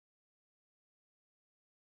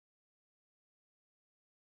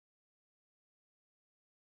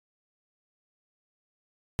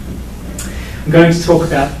I'm going to talk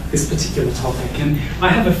about this particular topic, and I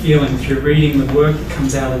have a feeling through reading the work that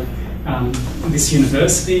comes out of this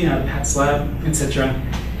university, out of Pat's lab, etc.,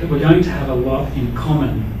 that we're going to have a lot in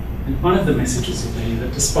common. And one of the messages will be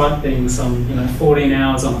that despite being some 14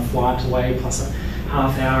 hours on a flight away, plus a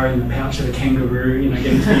half hour in the pouch of a kangaroo,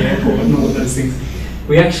 getting to the airport and all of those things,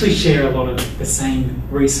 we actually share a lot of the same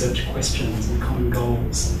research questions and common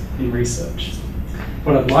goals in research.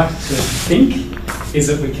 What I'd like to think is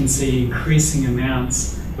that we can see increasing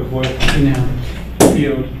amounts of work in our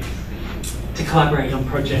field to collaborate on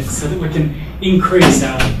projects so that we can increase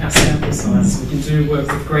our sample size, so we can do work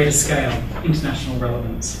with greater scale, international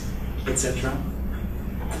relevance, etc.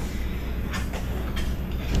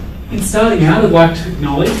 In starting out, I'd like to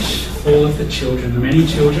acknowledge all of the children, the many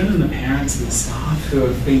children and the parents and the staff who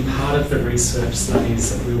have been part of the research studies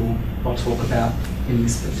that I'll talk about in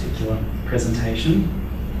this particular presentation.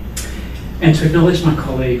 And to acknowledge my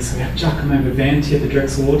colleagues, we have Giacomo Vivanti at the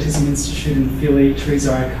Drexel Autism Institute in Philly, Teresa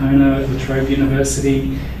Iacono at La Trobe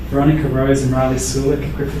University, Veronica Rose and Riley Sulik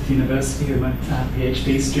at Griffith University, who are my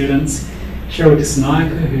Ph.D. students, Cheryl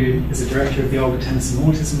Dissanayake, who is the director of the Augmentative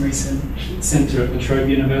and Autism Research Centre at La Trobe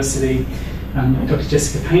University, Dr.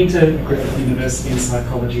 Jessica Painter at Griffith University in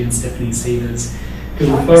Psychology, and Stephanie Severs, who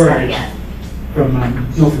will borrow from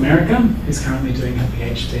North America, who's currently doing her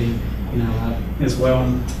PhD in our lab as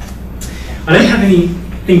well. I don't have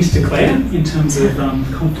anything to declare in terms of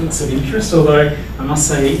conflicts of interest, although I must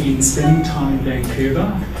say in spending time in Vancouver,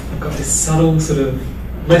 I've got this subtle sort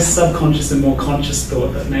of less subconscious and more conscious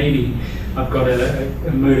thought that maybe I've got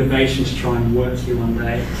a motivation to try and work here one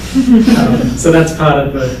day. So that's part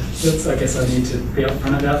of I guess I need to be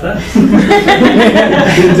upfront about that.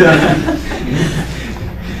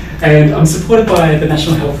 And I'm supported by the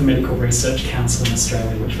National Health and Medical Research Council in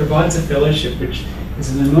Australia, which provides a fellowship which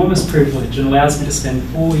is an enormous privilege and allows me to spend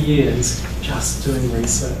 4 years just doing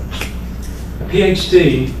research. A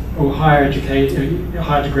PhD or higher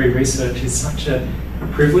degree research is such a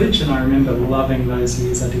privilege, and I remember loving those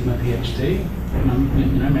years I did my PhD.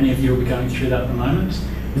 And many of you will be going through that at the moment,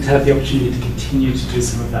 and to have the opportunity to continue to do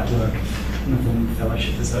some of that work in the form of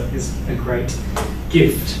fellowship is a great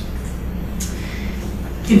gift.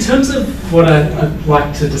 In terms of what I'd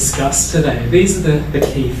like to discuss today, these are the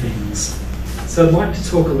key things. So I'd like to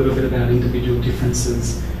talk a little bit about individual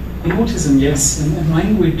differences in autism, yes, and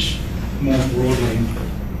language more broadly.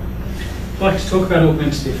 I'd like to talk about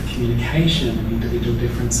augmentative communication and individual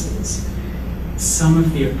differences, some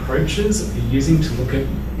of the approaches that we're using to look at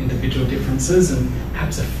individual differences, and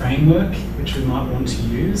perhaps a framework which we might want to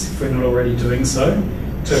use if we're not already doing so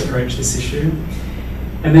to approach this issue.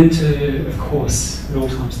 And then to, of course, at all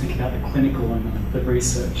times think about the clinical and the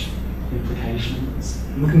research implications.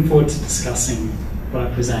 I'm looking forward to discussing what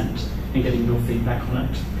I present and getting your feedback on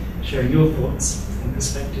it, sharing your thoughts and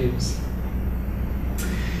perspectives.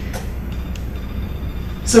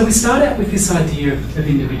 So we start out with this idea of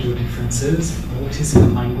individual differences, autism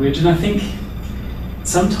and language, and I think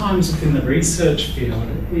sometimes within the research field,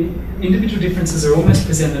 individual differences are almost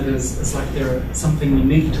presented as like they're something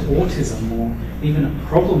unique to autism or even a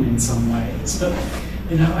problem in some ways. But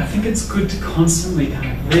I think it's good to constantly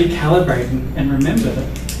kind of recalibrate and remember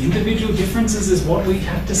that individual differences is what we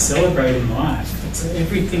have to celebrate in life. It's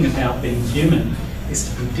everything about being human is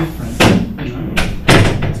to be different.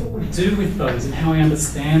 It's what we do with those and how we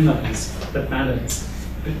understand those that matters.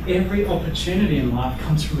 But every opportunity in life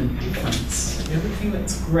comes from a difference. Everything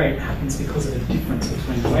that's great happens because of a difference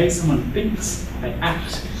between the way someone thinks, they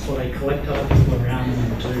act, or they collect other people around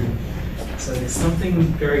them and do. So there's something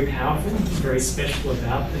very powerful, very special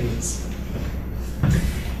about these.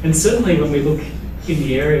 And certainly when we look in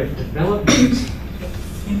the area of development,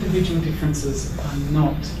 individual differences are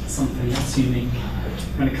not something that's unique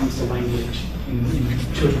when it comes to language in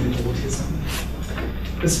children with autism.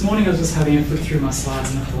 This morning I was just having a flick through my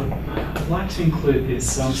slides and I thought, I'd like to include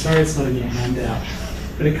this, so I'm sorry it's not in your handout,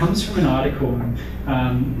 but it comes from an article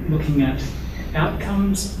looking at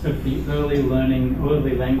outcomes of the early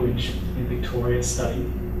language in Victoria study.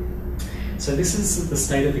 So this is the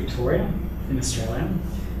state of Victoria in Australia,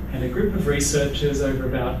 and a group of researchers over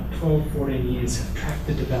about 12-14 years have tracked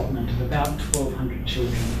the development of about 1,200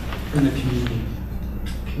 children from the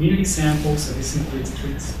community sample, so this includes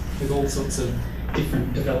kids with all sorts of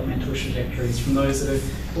different developmental trajectories, from those that are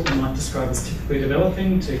what we might describe as typically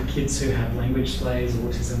developing to kids who have language delays,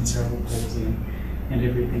 autism, cerebral palsy, and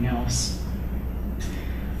everything else.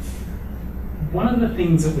 One of the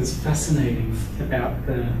things that was fascinating about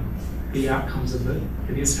the outcomes of the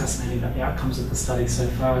outcomes of the study so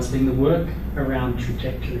far has been the work around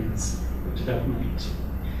trajectories of development.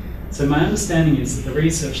 So my understanding is that the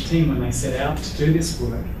research team, when they set out to do this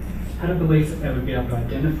work, had a belief that they would be able to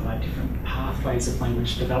identify different pathways of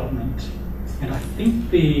language development. And I think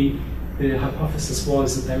the hypothesis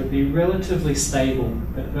was that they would be relatively stable,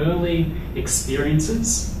 that early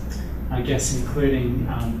experiences, I guess including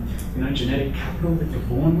genetic capital that you're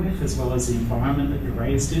born with, as well as the environment that you're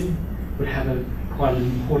raised in, would have quite an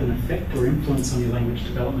important effect or influence on your language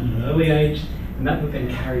development at an early age, and that would then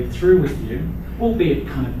carry through with you, albeit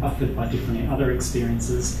kind of buffered by different other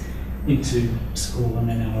experiences, into school and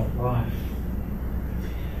then adult life.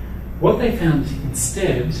 What they found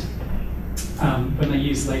instead, when they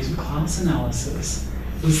used latent class analysis,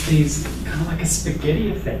 was these kind of like a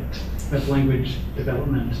spaghetti effect of language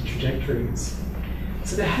development trajectories.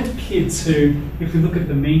 So they had kids who, if we look at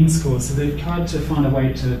the mean scores, so they tried to find a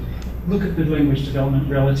way to look at the language development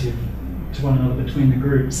relative to one another between the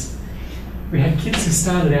groups. We had kids who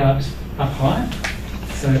started out up high,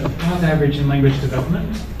 so above average in language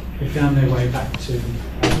development, who found their way back to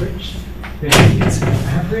average. We had kids who were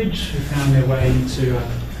average, who found their way into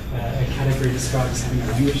a category described as having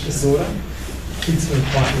a language disorder. Kids who are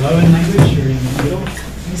quite low in language, who are in the middle.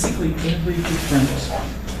 Basically every different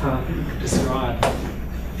path that you could describe.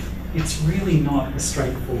 It's really not a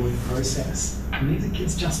straightforward process. And these are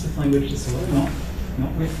kids just with language disorder,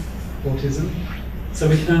 not with autism. So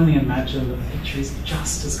we can only imagine that the picture is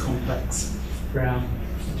just as complex for our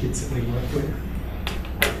kids that we work with.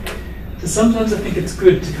 So sometimes I think it's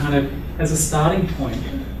good to kind of, as a starting point,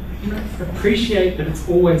 appreciate that it's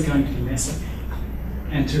always going to be messy,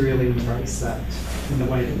 and to really embrace that in the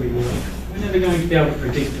way that we work. We're never going to be able to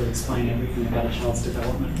predict or explain everything about a child's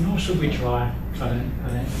development, nor should we try. I don't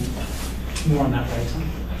think. More on that later.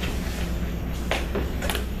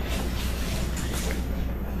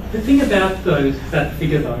 The thing about that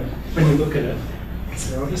figure though, when you look at it,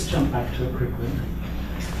 so I'll just jump back to it quickly,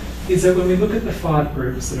 is that when we look at the 5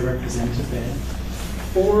 groups that are represented there,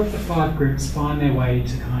 4 of the 5 groups find their way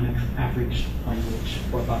to kind of average language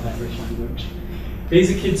or above average language.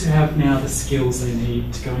 These are kids who have now the skills they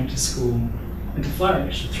need to go into school and to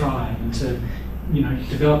flourish, to thrive, and to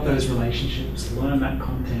develop those relationships, to learn that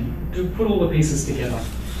content, to put all the pieces together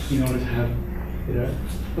in order to have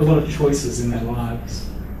a lot of choices in their lives.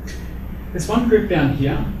 There's one group down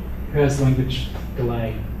here who has language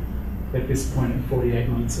delay at this point at 48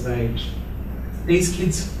 months of age. These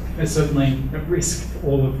kids are certainly at risk for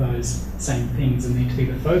all of those same things and need to be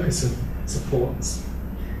the focus of supports.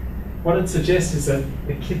 What I'd suggest is that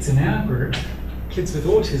the kids in our group, kids with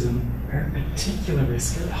autism, are at particular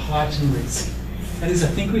risk, at heightened risk. That is, I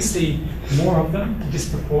think we see more of them, a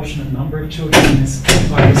disproportionate number of children in this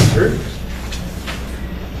group,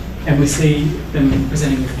 and we see them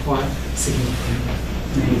presenting with quite significant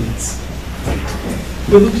needs.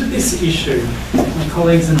 We looked at this issue, my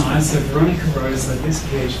colleagues and I, so Veronica Rose led this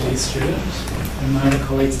Ph.D. student, and my other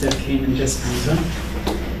colleagues Deb Keane and Jess Painter.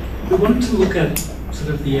 We wanted to look at sort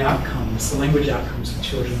of the outcomes, the language outcomes for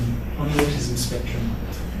children on the autism spectrum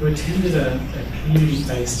who attended a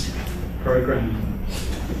community-based program.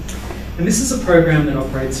 And this is a program that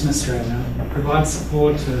operates in Australia. It provides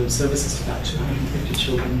support to services to about 250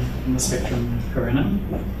 children on the spectrum per annum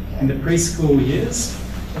in the preschool years,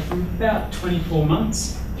 from about 24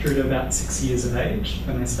 months through to about 6 years of age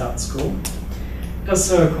when they start school. It does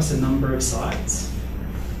so across a number of sites.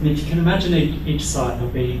 And if you can imagine each site,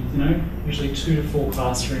 there'll be usually 2 to 4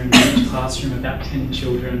 classrooms, each classroom about 10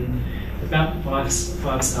 children, about 5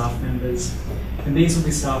 staff members. And these will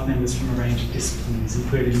be staff members from a range of disciplines,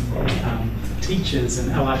 including teachers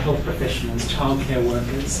and allied health professionals, childcare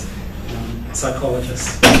workers,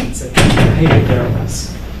 psychologists, etc., behaviour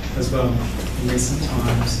therapists as well in recent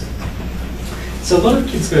times. So a lot of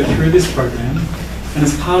kids go through this program, and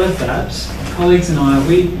as part of that, colleagues and I,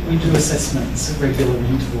 we do assessments at regular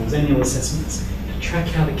intervals, annual assessments, to track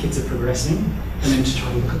how the kids are progressing, and then to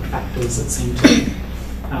try to look at factors that seem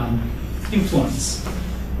to influence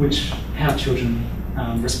how children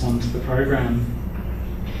respond to the program.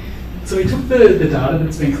 So we took the data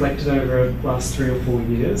that's been collected over the last 3 or 4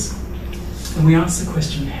 years, and we asked the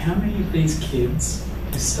question, how many of these kids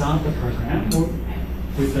who start the program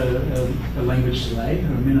with a language delay,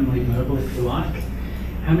 who are minimally verbal if you like,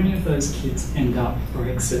 how many of those kids end up or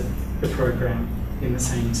exit the program in the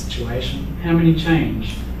same situation? How many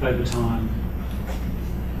change over time?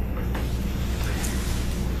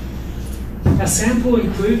 Our sample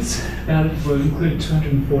included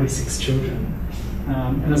 246 children,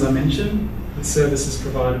 and as I mentioned, the service is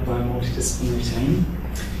provided by a multidisciplinary team.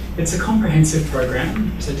 It's a comprehensive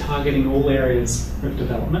program, so targeting all areas of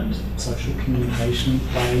development, social communication,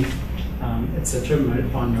 play, etc.,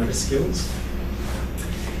 fine motor skills.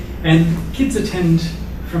 And kids attend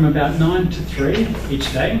from about 9 to 3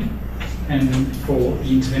 each day, and for the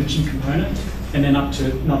intervention component, and then up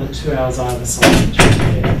to another 2 hours either side of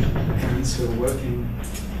the parents who are working.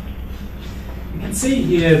 You can see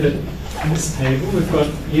here that in this table we've got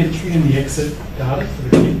the entry and the exit data for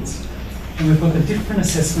the kids, and we've got the different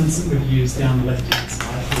assessments that we've used down the left-hand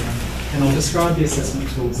side here. And I'll describe the assessment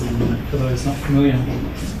tools in a minute for those not familiar.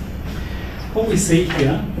 What we see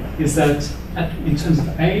here is that in terms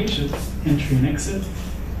of age of entry and exit,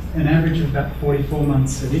 an average of about 44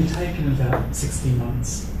 months at intake and about 60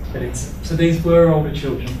 months at exit. So these were older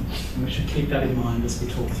children, and we should keep that in mind as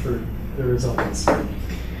we talk through the results.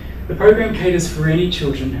 The program caters for any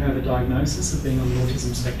children who have a diagnosis of being on the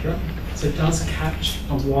autism spectrum, so it does catch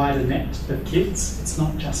a wider net of kids. It's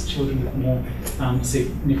not just children with more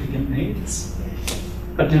significant needs,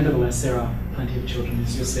 but nevertheless there are plenty of children,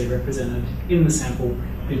 as you'll see represented in the sample,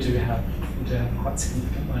 who do have quite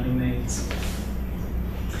significant learning needs.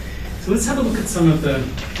 So let's have a look at some of the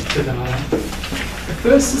data. The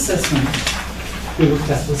first assessment we looked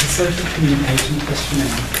at was a social communication questionnaire.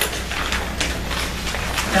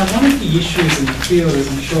 Now, one of the issues in the field, as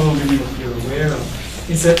I'm sure many of you are aware of,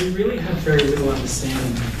 is that we really have very little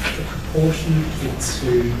understanding of the proportion of kids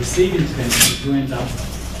who receive intervention who end up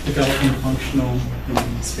developing functional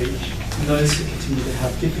speech, and those who continue to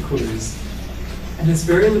have difficulties. And there's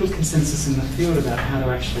very little consensus in the field about how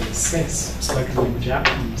to actually assess spoken language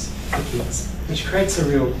outcomes for kids, which creates a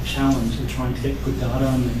real challenge in trying to get good data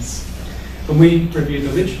on this. When we reviewed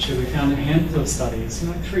the literature, we found a handful of studies,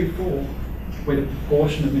 3, 4, where the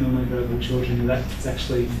proportion of minimally verbal children is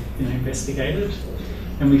actually investigated,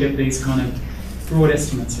 and we get these kind of broad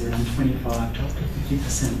estimates around 25 to up to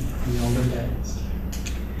 50% in the older days.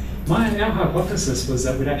 Our hypothesis was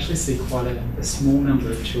that we'd actually see quite a small number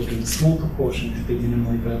of children, a small proportion to be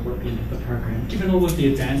minimally verbal at the end of the program, given all of the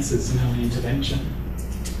advances in early intervention.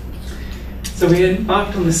 So we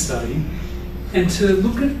embarked on this study, and to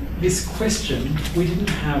look at this question, we didn't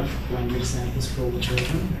have language samples for all the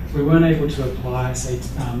children. We weren't able to apply, say,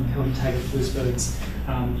 Helen Taggart-Flusberg's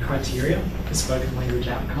criteria for spoken language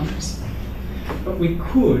outcomes. But we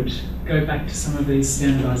could go back to some of these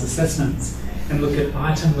standardised assessments and look at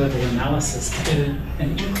item level analysis to get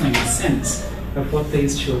an inkling, a sense of what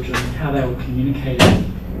these children, how they were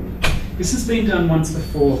communicating. This has been done once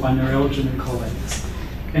before by Norelgen and colleagues,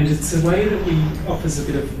 and it's a way that offers a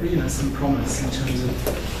bit of some promise in terms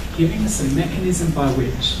of giving us a mechanism by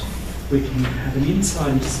which we can have an insight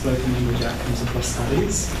into spoken language outcomes across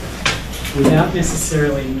studies without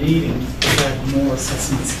necessarily needing to add more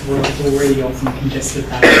assessments to already often congested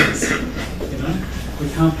patterns. We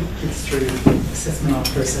can't put kids through assessment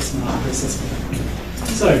after assessment after assessment.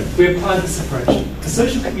 So we applied this approach. A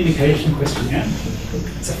social communication questionnaire.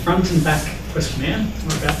 It's a front and back questionnaire,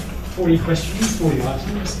 about 40 questions, 40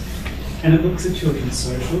 items, and it looks at children's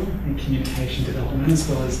social and communication development as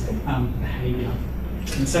well as behaviour.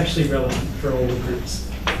 And it's actually relevant for all the groups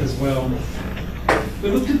as well. We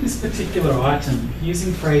looked at this particular item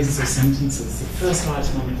using phrases or sentences, the first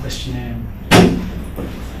item on the questionnaire.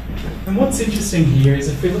 And what's interesting here is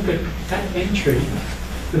if we look at that entry,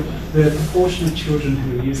 the proportion of children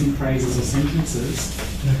who are using phrases or sentences,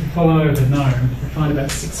 and if we follow over gnome, we find about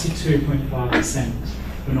 62.5%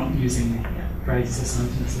 who are not using phrases or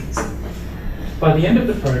sentences. By the end of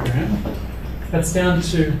the program, that's down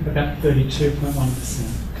to about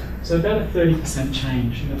 32.1%. So about a 30%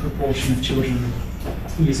 change in the proportion of children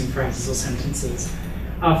using phrases or sentences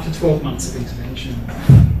after 12 months of intervention.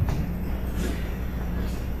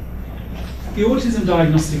 The Autism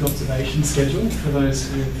Diagnostic Observation Schedule, for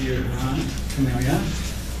those of you who aren't familiar,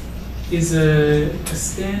 is a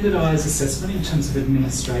standardised assessment in terms of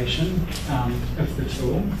administration of the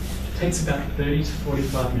tool. It takes about 30 to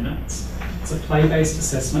 45 minutes. It's a play-based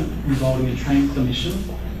assessment involving a trained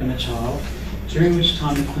clinician and the child, during which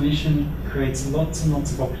time the clinician creates lots and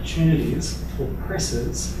lots of opportunities, or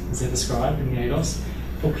presses, as they're described in the ADOS,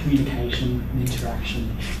 for communication and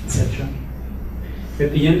interaction, etc.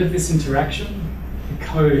 At the end of this interaction, we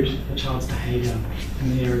code the child's behaviour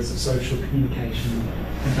in the areas of social communication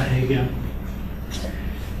and behaviour.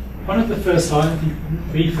 One of the first item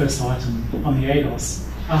on the ADOS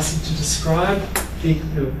asks you to describe the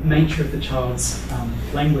nature of the child's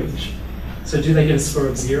language. So do they get a score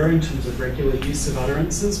of 0 in terms of regular use of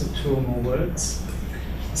utterances with 2 or more words?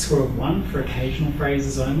 A score of 1 for occasional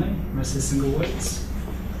phrases only, mostly single words.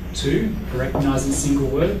 2 for recognising single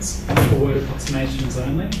words, or word approximations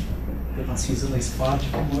only. They must use at least 5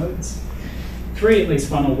 different words. 3, at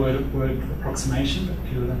least 1 or word approximation, but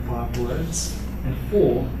fewer than 5 words. And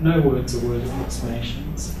 4, no words or word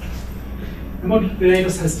approximations. The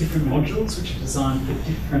ADOS has different modules which are designed for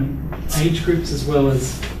different age groups as well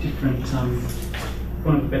as different, for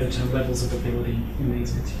want of a better term, levels of ability in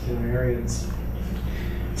these particular areas.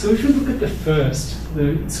 So if we look at the first,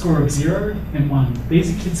 the score of 0 and 1,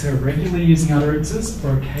 these are kids who are regularly using utterances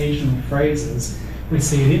or occasional phrases. We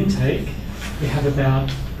see at intake, we have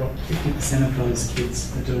about 50% of those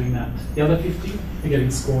kids are doing that. The other 50 are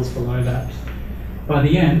getting scores below that. By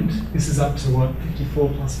the end, this is up to what, 54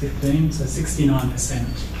 plus 15, so 69%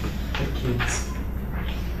 of kids.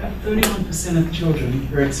 About 39% of children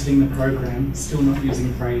are exiting the program still not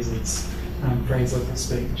using phrases, phrase-level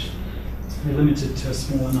speech. They're limited to a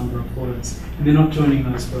smaller number of words, and they're not joining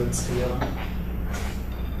those words together.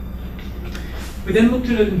 We then looked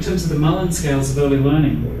at it in terms of the Mullen scales of early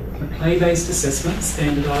learning, a play-based assessment,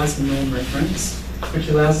 standardised and norm reference, which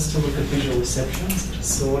allows us to look at visual reception, such as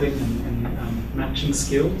sorting and matching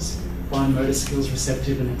skills, fine motor skills,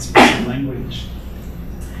 receptive and expressive language.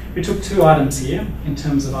 We took 2 items here, in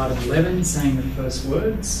terms of item 11, saying the first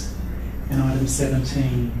words, and item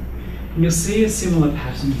 17. And you'll see a similar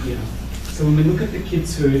pattern here. So when we look at the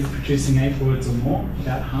kids who are producing 8 words or more,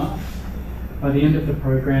 about half, by the end of the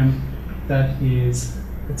program,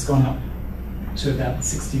 it's gone up to about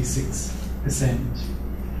 66%.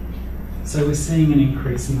 So we're seeing an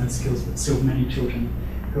increase in those skills, but still many children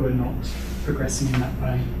who are not progressing in that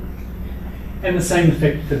way. And the same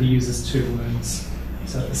effect for the users 2 words.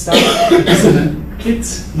 So at the start, the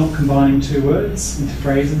kids not combining 2 words into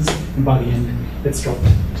phrases, and by the end, it's dropped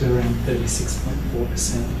to around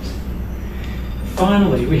 36.4%.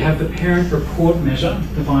 Finally, we have the parent report measure,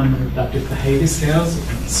 defined in adaptive behaviour scales,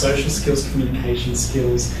 social skills, communication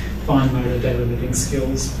skills, fine motor, daily living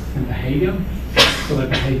skills, and behaviour, although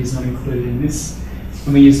behaviour is not included in this.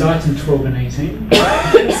 And we used item 12 and 18 to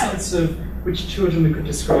get a sense of which children we could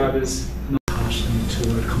describe as not harsh and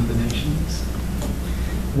 2-word combinations.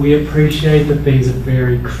 We appreciate that these are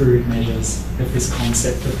very crude measures of this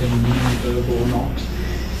concept of being non-verbal or not,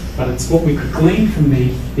 but it's what we could glean from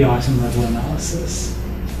the item level analysis.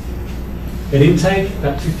 At intake,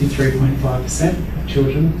 about 53.5% of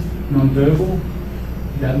children non-verbal,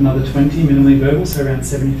 about another 20 minimally verbal, so around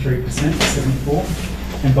 73%,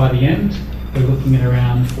 74%, and by the end, we're looking at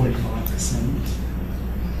around 45%.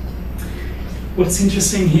 What's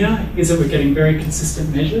interesting here is that we're getting very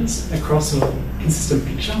consistent measures across, or consistent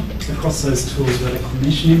picture, across those tools whether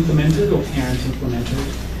clinician implemented or parent implemented.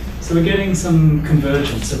 So we're getting some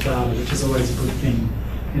convergence of data, which is always a good thing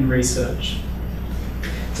in research.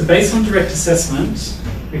 So based on direct assessment,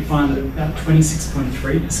 we find that about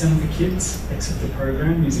 26.3% of the kids exit the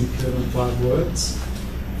program using fewer than 5 words,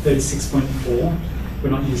 36.4% we're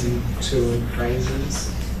not using 2-word phrases.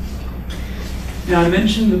 Now I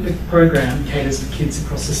mentioned that the program caters for kids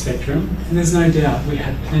across the spectrum, and there's no doubt we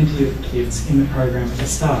had plenty of kids in the program at the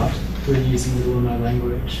start who are using little or no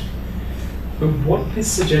language. But what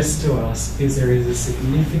this suggests to us is there is a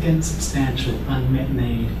significant, substantial unmet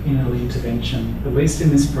need in early intervention, at least in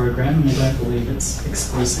this program, and we don't believe it's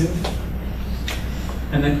exclusive.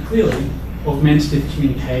 And that clearly, augmentative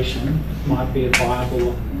communication might be a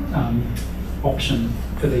viable option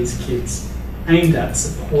for these kids, aimed at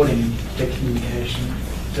supporting their communication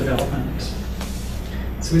development.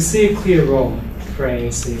 So we see a clear role for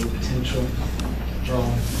AAC, or potential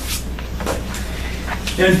role.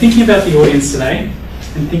 Now, in thinking about the audience today,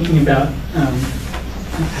 and thinking about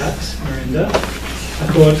Pat, Miranda, I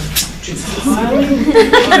thought it's highly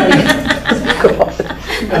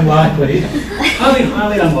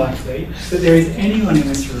unlikely that there is anyone in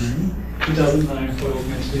this room who doesn't know what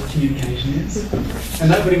augmentative communication is.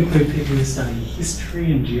 And that would include people who study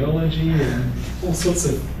history and geology and all sorts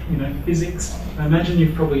of, physics. I imagine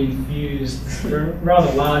you've probably infused a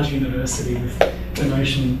rather large university with the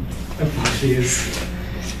notion of ideas.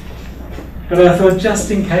 But I thought,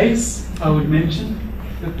 just in case, I would mention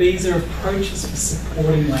that these are approaches for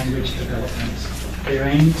supporting language development. They're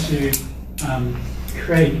aimed to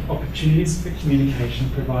create opportunities for communication,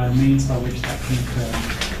 provide means by which that can occur.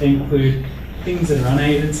 They include things that are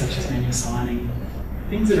unaided, such as manual signing,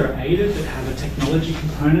 things that are aided that have a technology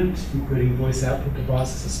component, including voice output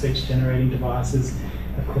devices or speech generating devices.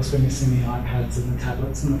 Of course, we're missing the iPads and the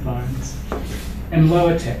tablets and the phones. And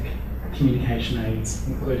lower tech communication aids,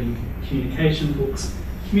 including communication books,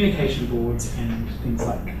 communication boards, and things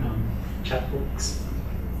like chat books.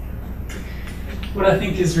 What I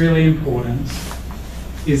think is really important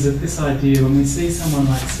is that this idea, when we see someone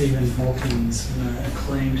like Stephen Hawking's,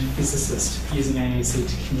 acclaimed physicist, using AAC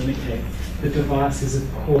to communicate, the device is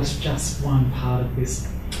of course just one part of this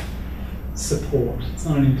support. It's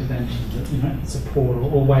not an intervention, but support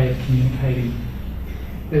or way of communicating.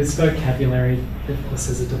 There's vocabulary, of course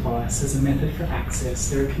there's a device, there's a method for access,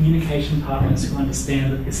 there are communication partners who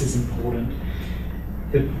understand that this is important,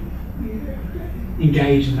 that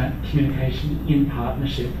engage in that communication in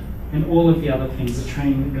partnership, and all of the other things, the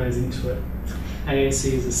training that goes into it.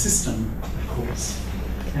 AAC is a system, of course,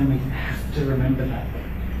 and we have to remember that.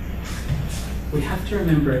 We have to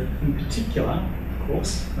remember it in particular, of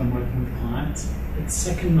course, when working with clients, but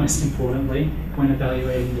second most importantly, when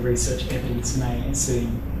evaluating the research evidence in AAC.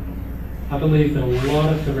 I believe that a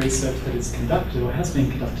lot of the research that is conducted, or has been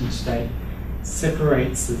conducted to date,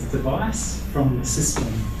 separates the device from the system,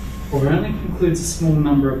 or only includes a small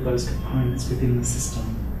number of those components within the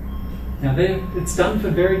system. Now, it's done for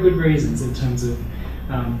very good reasons in terms of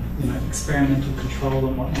experimental control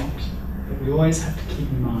and whatnot, but we always have to keep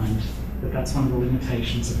in mind that that's one of the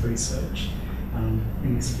limitations of research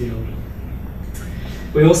in this field.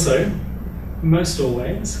 We also, most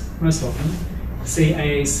often, see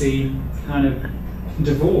AAC kind of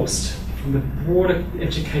divorced from the broader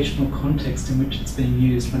educational context in which it's being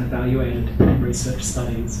used when evaluated in research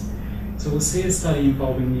studies. So we'll see a study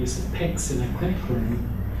involving the use of PECs in a clinic room,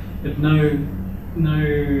 but no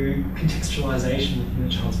contextualisation within the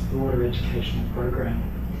child's broader educational program.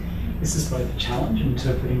 This is both a challenge in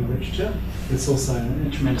interpreting the literature, but it's also a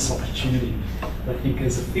tremendous opportunity. I think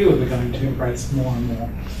as a field we're going to embrace more and more,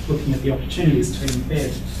 looking at the opportunities to embed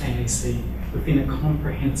AAC within a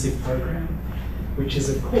comprehensive program, which is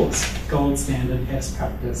of course gold standard best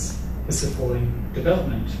practice for supporting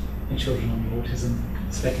development in children on the autism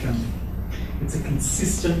spectrum. It's a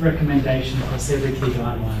consistent recommendation across every key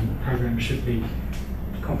guideline. The program should be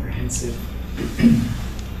comprehensive.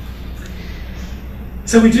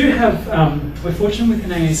 So we do have, we're fortunate within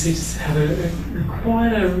AAC to have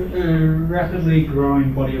quite a rapidly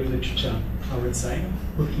growing body of literature, I would say,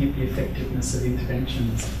 looking at the effectiveness of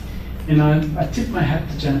interventions. And I tip my hat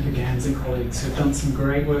to Jennifer Gans and colleagues who have done some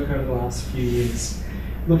great work over the last few years,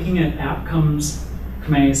 looking at outcomes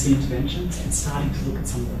from AAC interventions and starting to look at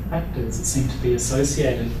some of the factors that seem to be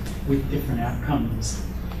associated with different outcomes.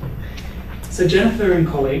 So Jennifer and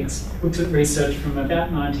colleagues looked at research from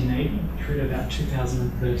about 1980 through to about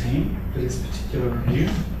 2013 for this particular review,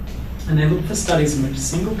 and they looked for studies in which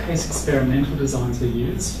single case experimental designs were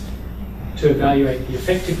used to evaluate the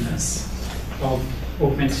effectiveness of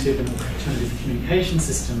augmentative and alternative communication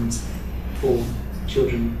systems for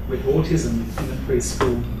children with autism in the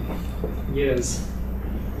preschool years.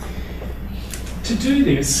 To do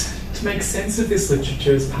this, to make sense of this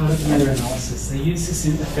literature as part of the meta-analysis, they use this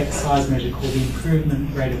effect size measure called the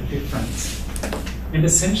improvement rate of difference. And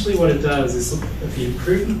essentially what it does is look at the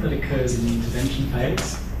improvement that occurs in the intervention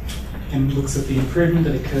phase and looks at the improvement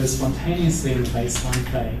that occurs spontaneously in the baseline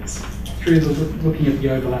phase through looking at the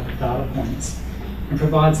overlap of data points, and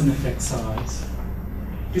provides an effect size.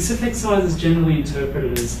 This effect size is generally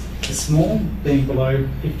interpreted as the small being below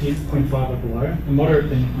 50.5 or below, the moderate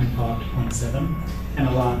being 0.5 to 0.7, and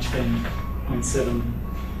a large being 0.7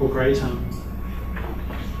 or greater.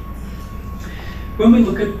 When we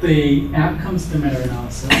look at the outcomes of the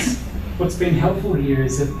meta-analysis, what's been helpful here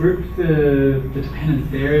is they've grouped the dependent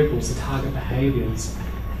variables, the target behaviours,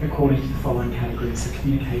 according to the following categories: so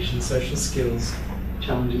communication, social skills,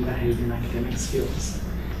 challenging behaviour, and academic skills.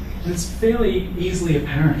 And it's fairly easily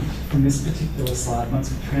apparent from this particular slide,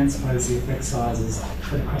 once we transpose the effect sizes,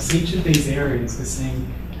 that across each of these areas we're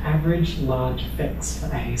seeing average large effects for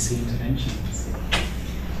AAC interventions.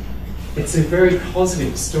 It's a very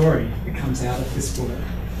positive story that comes out of this work,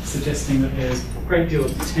 suggesting that there's a great deal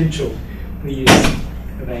of potential for the use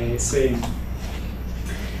of AAC.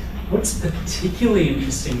 What's particularly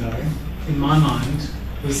interesting though, in my mind,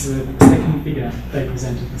 was the second figure they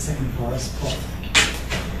presented, the second forest plot.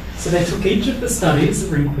 So they took each of the studies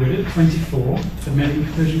that were included, 24, that met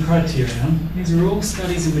inclusion criteria. These are all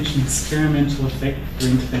studies in which an experimental effect for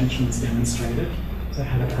intervention was demonstrated, so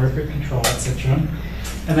had appropriate control, etc.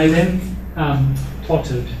 And they then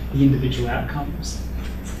plotted the individual outcomes.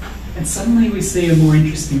 And suddenly we see a more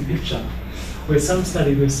interesting picture, where some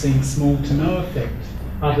studies we're seeing small to no effect,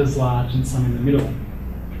 others large, and some in the middle.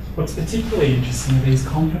 What's particularly interesting are these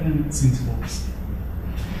confidence intervals.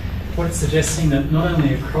 What it's suggesting that not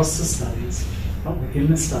only across the studies, but within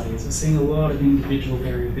the studies, we're seeing a lot of individual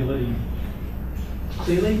variability.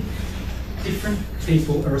 Clearly, different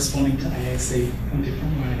people are responding to AAC in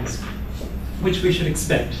different ways, which we should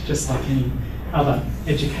expect, just like any other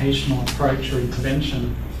educational approach or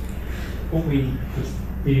intervention. What we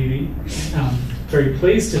would be very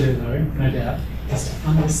pleased to do, though, no doubt, is to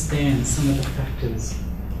understand some of the factors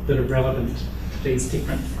that are relevant to these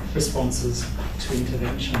different responses to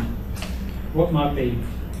intervention. What might be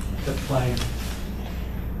at play?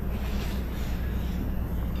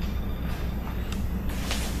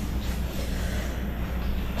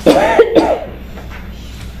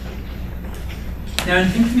 Now, in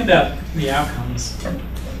thinking about the outcomes,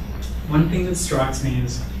 one thing that strikes me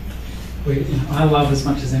is I love as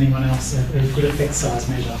much as anyone else a good effect size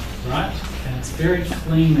measure, right? And it's very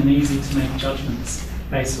clean and easy to make judgments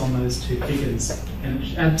based on those two figures, and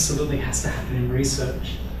it absolutely has to happen in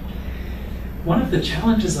research. One of the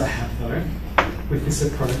challenges I have, though, with this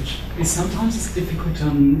approach is sometimes it's difficult to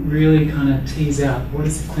really kind of tease out what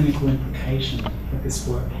is the clinical implication of this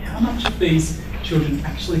work. How much of these children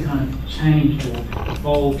actually kind of changed or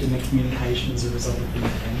evolved in their communication as a result of the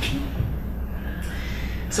intervention?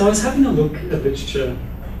 So I was having a look at literature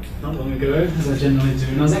not long ago, as I generally do,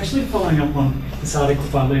 and I was actually following up on this article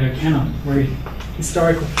by Leo Kanner, where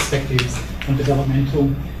historical perspectives on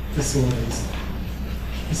developmental disorders.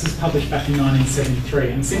 This was published back in 1973,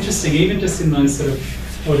 and it's interesting, even just in those sort of,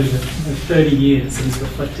 30 years that he's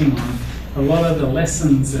reflecting on, a lot of the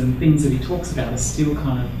lessons and things that he talks about are still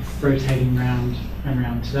kind of rotating round and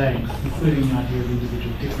round today, including the idea of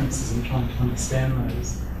individual differences and trying to understand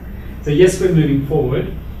those. So yes, we're moving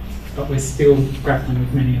forward, but we're still grappling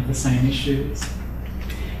with many of the same issues.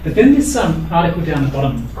 But then this article down the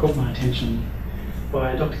bottom caught my attention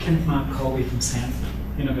by Dr. Kenneth Mark Colby from Stanford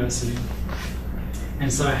University.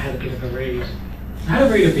 And so I had a bit of a read. I had a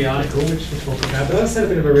read of the article, which we'll talk about, but I also had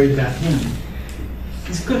a bit of a read about him.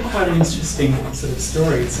 He's got quite an interesting sort of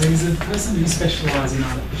story. So he's a person who specialises in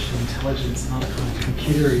artificial intelligence and other kind of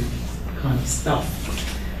computery kind of stuff.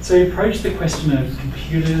 So he approached the question of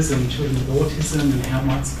computers and children with autism and how it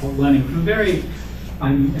might support learning from a very,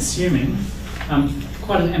 I'm assuming,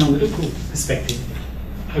 quite an analytical perspective.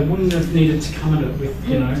 I wouldn't have needed to come at it with,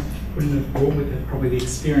 wouldn't have brought with it probably the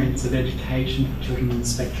experience of education for children on the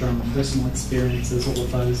spectrum, personal experiences, all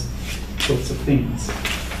of those sorts of things.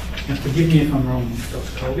 Now forgive me if I'm wrong,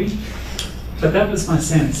 Dr. Colby, but that was my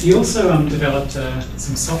sense. He also developed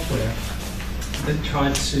some software that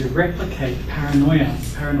tried to replicate paranoid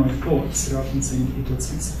thoughts that are often seen in people with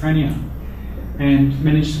schizophrenia, and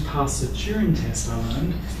managed to pass the Turing test, I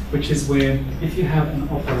learned, which is where if you have an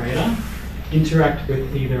operator interact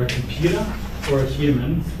with either a computer or a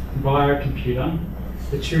human via a computer,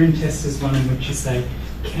 the Turing test is one in which you say,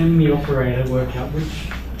 can the operator work out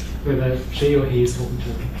whether she or he is talking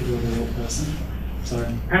to a computer or a real person? So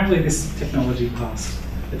apparently this technology passed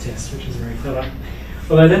the test, which is very clever.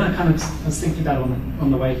 Although then I was thinking about it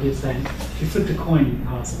on the way here today, if you flipped a coin, you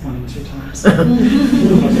pass it 1 and 2 times.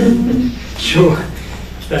 Sure,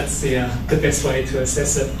 that's the best way to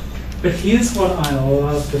assess it. But here's what I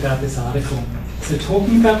loved about this article. So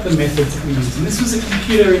talking about the methods that we use, and this was a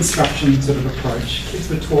computer instruction sort of approach. Kids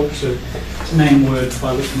were taught to name words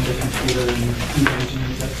by looking at a computer and engaging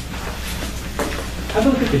with it. Have a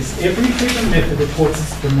look at this. Every treatment method reports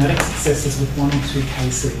its dramatic successes with 1 or 2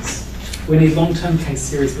 cases. We need long-term case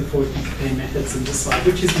series before we can compare methods and decide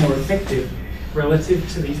which is more effective relative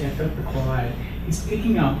to the effort required. He's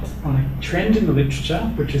picking up on a trend in the literature,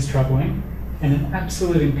 which is troubling, and an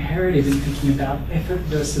absolute imperative in thinking about effort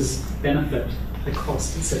versus benefit, the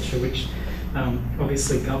cost, etc., which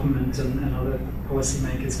obviously government and other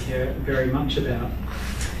policymakers care very much about.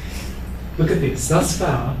 Look at this. Thus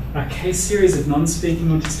far, our case series of non-speaking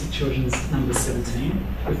autistic children is number 17,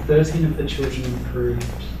 with 13 of the children improved.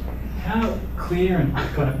 How clear and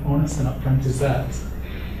kind of honest and upfront is that?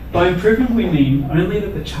 By improvement we mean only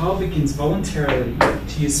that the child begins voluntarily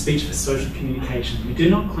to use speech for social communication. We do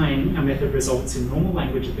not claim our method results in normal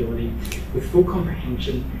language ability with full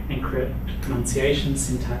comprehension and correct pronunciation,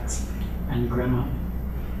 syntax and grammar.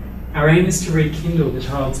 Our aim is to rekindle the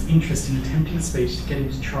child's interest in attempting speech, to get him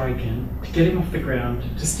to try again, to get him off the ground,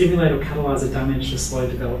 to stimulate or catalyse a damaged or slow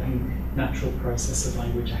developing natural process of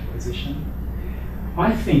language acquisition.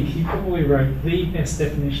 I think he probably wrote the best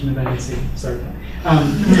definition of ADC,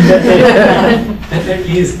 that there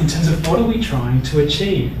is in terms of what are we trying to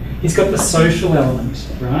achieve. He's got the social element,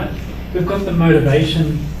 right? We've got the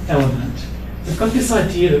motivation element. We've got this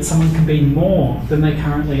idea that someone can be more than they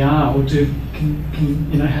currently are, or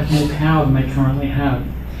can have more power than they currently have.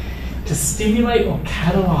 To stimulate or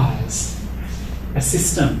catalyse a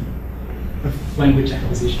system of language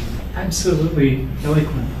acquisition. Absolutely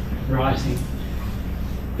eloquent writing.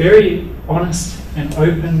 Very honest and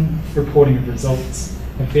open reporting of results,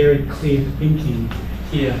 a very clear thinking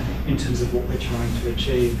here in terms of what we're trying to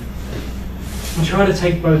achieve. And try to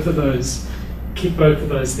take both of those, keep both of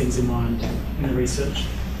those things in mind in the research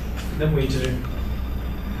that we do.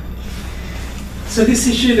 So this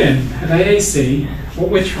issue then of AAC, what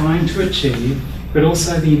we're trying to achieve, but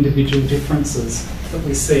also the individual differences that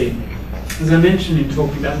we see. As I mentioned in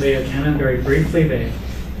talking about Leo Kanner very briefly there,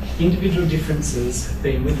 individual differences have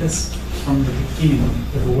been with us from the beginning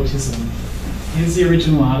of autism. Here's the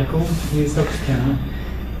original article. Here's Dr. Kenner.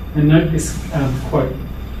 And note this quote.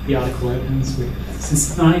 The article opens with,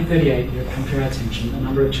 since 1938, you have come to our attention a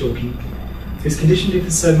number of children whose condition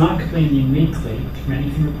differs so markedly and uniquely from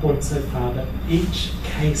anything reported so far that each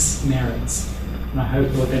case merits, and I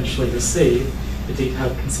hope will eventually receive, a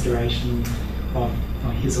detailed consideration of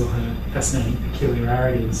his or her fascinating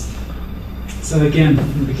peculiarities. So again,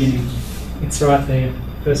 in the beginning, it's right there,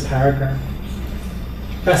 first paragraph.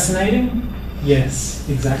 Fascinating? Yes,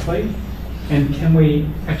 exactly. And can we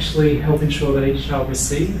actually help ensure that each child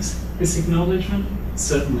receives this acknowledgement?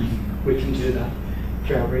 Certainly, we can do that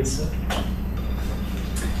through our research.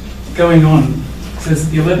 Going on, it says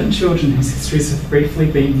the 11 children whose histories have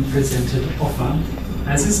briefly been presented offer,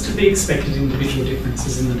 as is to be expected, individual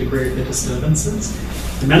differences in the degree of their disturbances,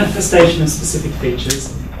 the manifestation of specific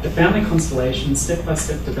features, the family constellation,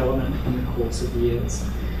 step-by-step development in the course of years.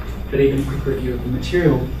 But even a quick review of the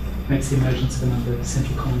material makes the emergence of a number of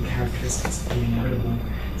central common characteristics appear inevitable.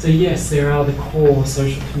 So yes, there are the core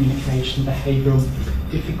social communication, behavioural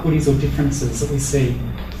difficulties or differences that we see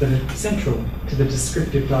that are central to the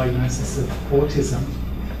descriptive diagnosis of autism,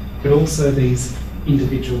 but also these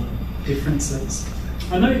individual differences.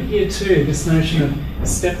 I note here too this notion of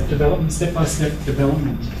step-by-step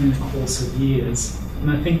development in the course of years. And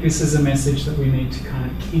I think this is a message that we need to kind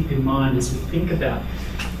of keep in mind as we think about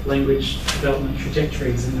language development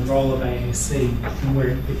trajectories and the role of AAC and where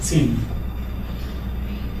it fits in.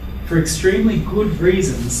 For extremely good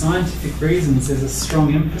reasons, scientific reasons, there's a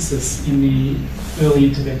strong emphasis in the early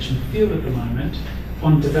intervention field at the moment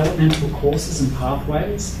on developmental courses and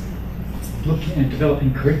pathways, looking and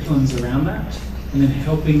developing curriculums around that, and then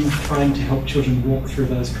trying to help children walk through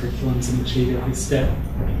those curriculums and achieve every step.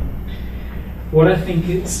 What I think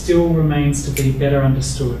it still remains to be better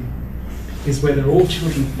understood is whether all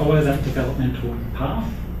children follow that developmental path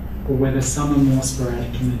or whether some are more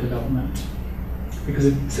sporadic in the development. Because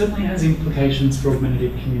it certainly has implications for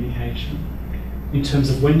augmentative communication in terms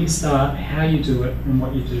of when you start, how you do it, and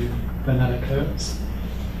what you do when that occurs.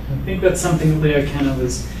 I think that's something that Leo Kanner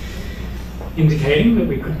was indicating that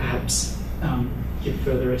we could perhaps give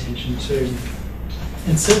further attention to.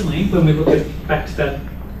 And certainly when we look back to that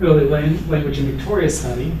early language in Victoria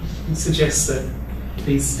study, it suggests that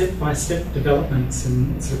these step-by-step developments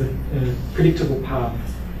and sort of a predictable path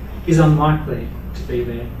is unlikely to be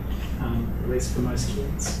there, at least for most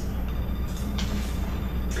kids.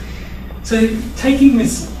 So taking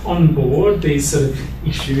this on board, these sort of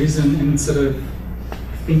issues and sort of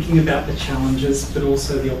thinking about the challenges but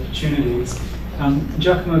also the opportunities,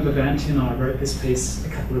 Giacomo Bavanti and I wrote this piece a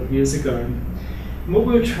couple of years ago. And what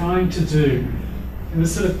we were trying to do, it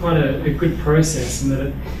was sort of quite a good process in that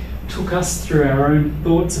it took us through our own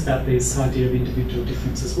thoughts about this idea of individual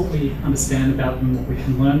differences, what we understand about them, what we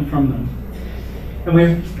can learn from them. And we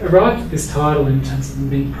arrived at this title in terms of them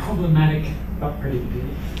being problematic but predictive.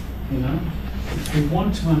 You know, if we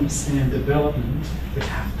want to understand development, we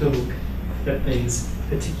have to look at these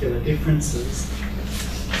particular differences.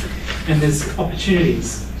 And there's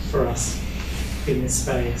opportunities for us in this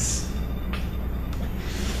space.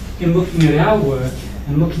 In looking at our work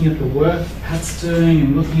and looking at the work Pat's doing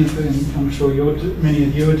and looking at the, and I'm sure many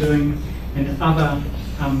of you are doing, and other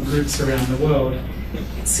groups around the world,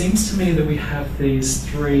 it seems to me that we have these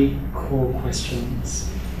three core questions.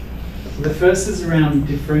 The first is around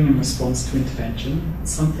differing in response to intervention.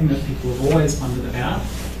 It's something that people have always wondered about,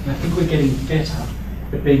 and I think we're getting better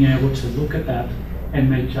at being able to look at that and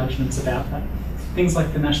make judgments about that. Things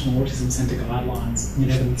like the National Autism Centre Guidelines,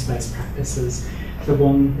 evidence-based practices, the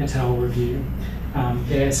Wong et al. Review,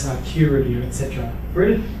 the ASRQ review, etc.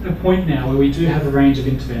 We're at a point now where we do have a range of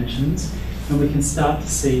interventions and we can start to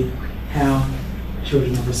see how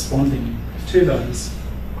children are responding to those.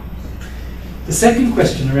 The second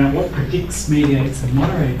question around what predicts, mediates and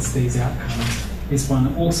moderates these outcomes is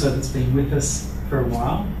one also that's been with us for a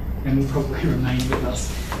while and will probably remain with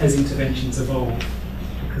us as interventions evolve,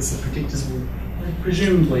 because the predictors will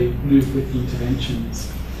presumably move with the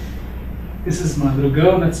interventions. This is my little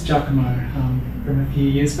girl, that's Giacomo from a few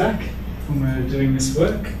years back when we were doing this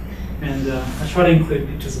work. And I try to include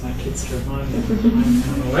pictures of my kids to remind me that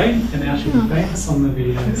I'm on the way, and now she'll be famous on the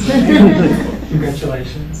videos. So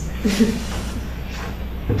congratulations.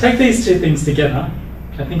 Take these two things together,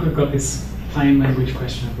 I think we've got this plain language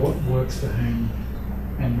question of what works for whom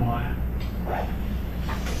and why.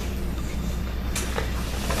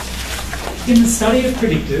 In the study of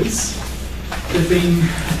predictors, there have been,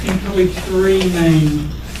 I think, probably three main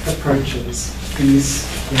approaches in this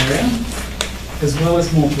area, as well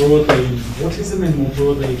as more broadly in autism and more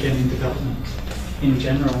broadly again in development in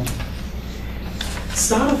general.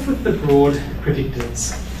 Start off with the broad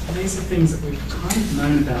predictors. These are things that we've kind of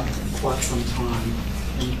known about for quite some time,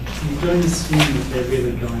 and you don't assume that they're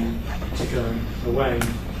really going to go away.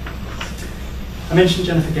 I mentioned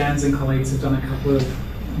Jennifer Gans and colleagues have done a couple of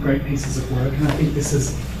great pieces of work, and I think this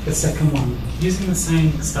is the second one. Using the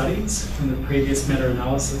same studies from the previous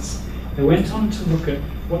meta-analysis, they went on to look at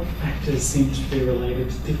what factors seem to be related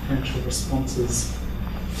to differential responses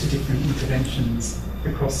to different interventions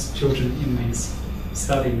across children in these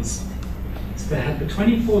studies. So they had the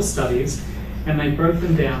 24 studies, and they broke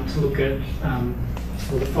them down to look at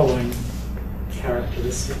the following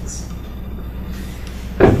characteristics.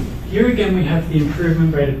 Here again we have the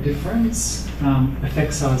improvement rate of difference,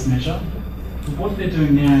 effect size measure. And what they're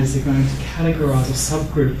doing now is they're going to categorise or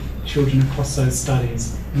subgroup children across those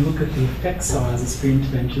studies and look at the effect sizes for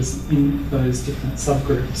interventions in those different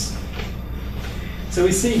subgroups. So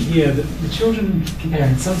we see here that the children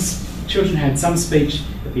comparing, some children had some speech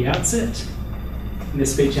at the outset and their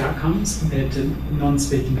speech outcomes compared to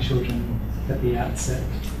non-speaking children at the outset.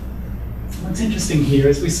 What's interesting here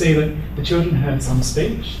is we see that the children who had some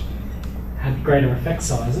speech had greater effect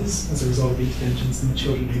sizes as a result of the interventions than the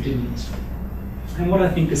children who didn't. And what I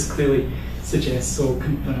think this clearly suggests or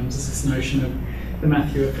confirms is this notion of the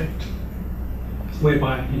Matthew effect,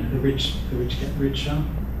 whereby the rich get richer.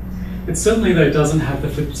 It certainly though doesn't have the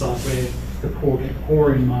flip side where the poor get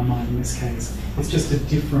poorer in my mind in this case. It's just a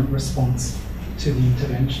different response to the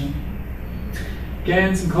intervention.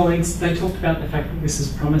 Gans and colleagues, they talked about the fact that this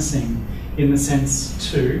is promising in the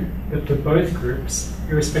sense too that for both groups,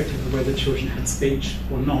 irrespective of whether children had speech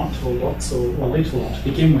or not, or lots or little to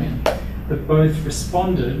begin with, that both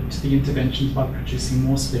responded to the interventions by producing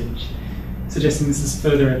more speech, suggesting this is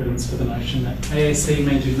further evidence for the notion that AAC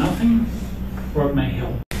may do nothing or it may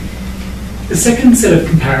help. The second set of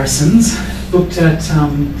comparisons looked at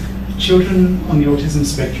children on the autism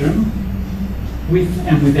spectrum with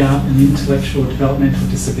and without an intellectual or developmental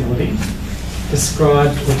disability,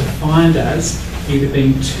 described or defined as either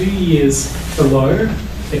being 2 years below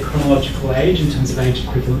their chronological age in terms of age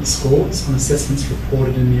equivalent scores on assessments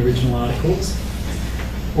reported in the original articles,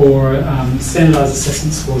 or standardised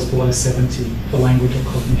assessment scores below 70 for language or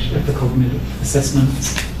cognitive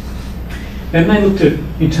assessments. Then they looked at,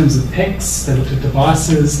 in terms of PECs, they looked at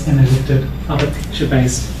devices, and they looked at other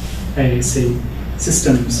picture-based AAC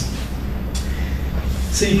systems.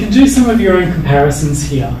 So you can do some of your own comparisons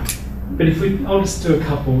here, but I'll just do a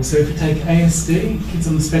couple. So if we take ASD, kids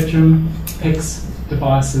on the spectrum, PECs,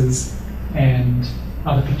 devices, and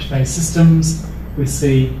other picture-based systems, we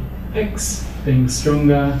see PECs being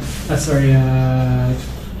stronger,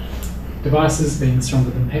 devices being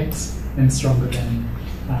stronger than PECs, and stronger than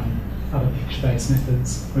other picture-based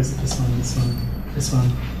methods. Or is it this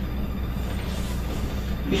one?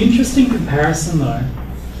 The interesting comparison though,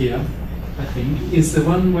 here, I think, is the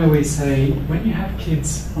one where we say when you have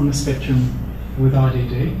kids on the spectrum with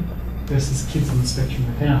IDD versus kids on the spectrum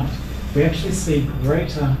without, we actually see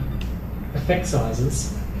greater effect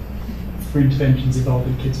sizes for interventions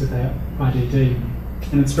involving kids without IDD.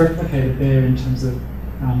 And it's replicated there in terms of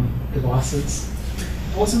devices.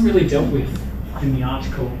 It wasn't really dealt with in the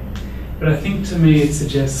article, but I think to me it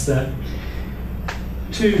suggests that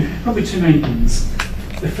probably two main things.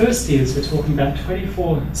 The first is we're talking about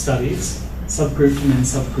 24 studies, subgrouped and then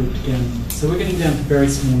subgrouped again. So we're getting down to very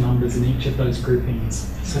small numbers in each of those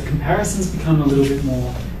groupings. So comparisons become a little bit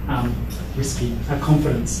more risky. Our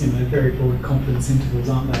confidence in the very broad confidence intervals,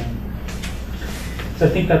 aren't they? So I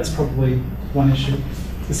think that's probably one issue.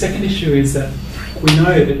 The second issue is that we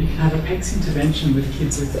know that you can have a PECS intervention with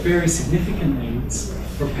kids with very significant needs,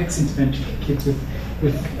 or a PECS intervention for kids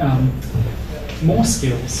with more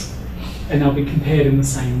skills, and they'll be compared in the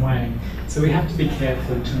same way. So we have to be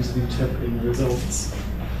careful in terms of interpreting the results.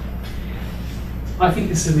 I think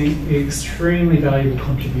this is an extremely valuable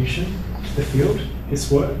contribution to the field, this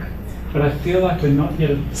work, but I feel like we're not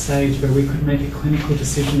yet at the stage where we could make a clinical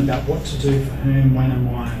decision about what to do for whom, when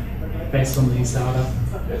and why, based on these data.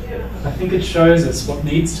 I think it shows us what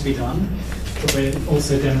needs to be done, but it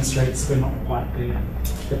also demonstrates we're not quite there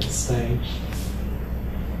at this stage.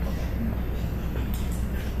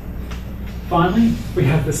 Finally, we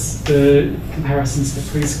have the comparisons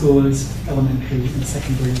for preschoolers, elementary and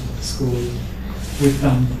secondary school with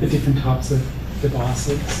the different types of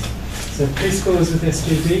devices. So preschoolers with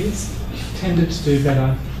SGDs tended to do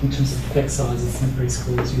better in terms of effect sizes than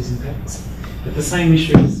preschoolers using PECs. But the same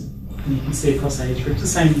issues, and you can see across age groups, the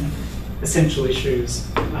same essential issues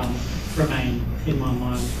remain in my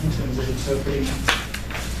mind in terms of interpreting it.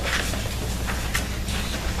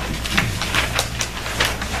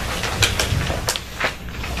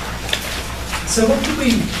 So what could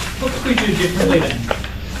we do differently then?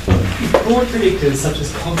 If broad predictors such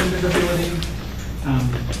as cognitive ability,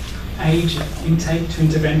 age intake to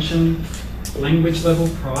intervention, language level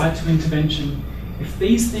prior to intervention, if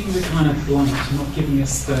these things are kind of blunt and not giving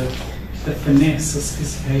us the finesse or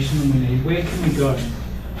sophistication that we need, where can we go?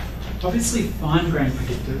 Obviously, fine-grained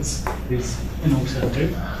predictors is an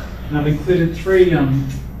alternative, and I've included 3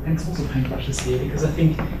 pencils or paintbrushes here because I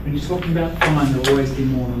think when you're talking about fine, there'll always be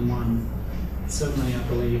more than one. Certainly, I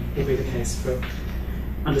believe, will be the case for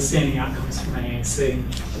understanding outcomes from AAC.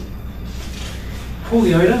 Paul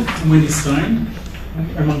Yoder and Wendy Stone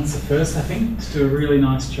are amongst the first, I think, to do a really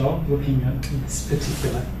nice job looking at this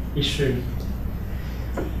particular issue.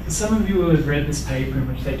 Some of you will have read this paper in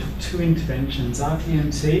which they took 2 interventions,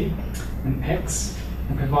 RPMT and PECS,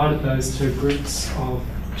 and provided those to groups of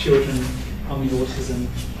children on the autism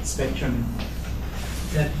spectrum.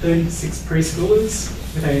 They had 36 preschoolers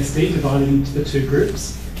with ASD divided into the 2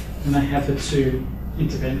 groups, and they had the 2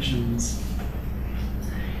 interventions.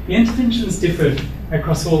 The interventions differed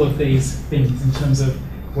across all of these things in terms of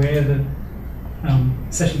where the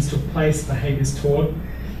sessions took place, behaviours taught,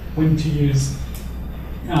 when to use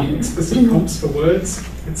explicit prompts for words,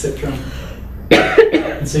 etc.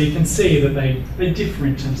 And so you can see that they differ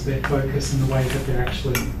in terms of their focus and the way that they're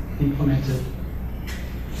actually implemented.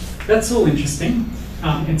 That's all interesting,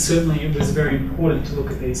 and certainly it was very important to look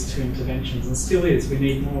at these 2 interventions, and still is. We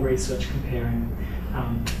need more research comparing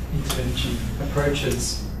intervention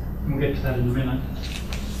approaches, and we'll get to that in a minute.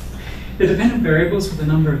 The dependent variables were the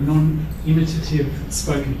number of non-imitative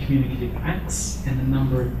spoken communicative acts and the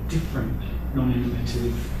number of different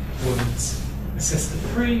non-imitative words, assessed at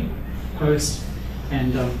 3, post,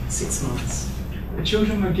 and 6 months. The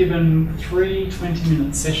children were given 3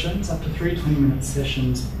 20-minute sessions, up to 3 20-minute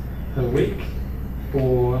sessions per week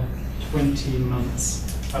for 20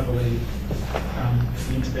 months, I believe,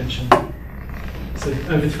 for the intervention. So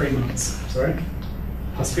over 3 months, sorry,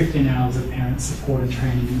 plus 15 hours of parent support and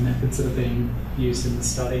training in the methods that are being used in the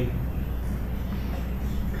study.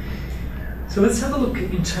 So let's have a look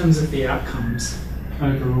in terms of the outcomes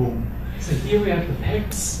overall. So here we have the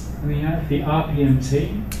PECS and we have the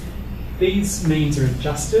RPMT. These means are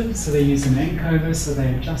adjusted, so they use an ANCOVA, so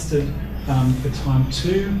they adjusted for time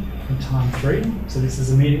 2 and time 3. So this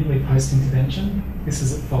is immediately post-intervention. This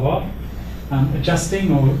is at follow-up.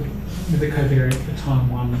 Adjusting or with the covariate for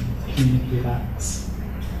time 1 communicative acts.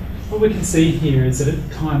 What we can see here is that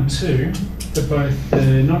at time 2, for both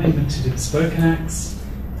the non-imitative spoken acts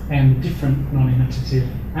and different non-imitative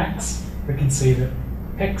acts, we can see that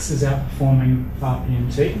PECS is outperforming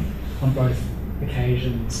RPMT on both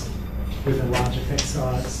occasions with a large effect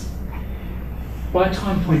size. By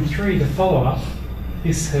time point 3, the follow-up,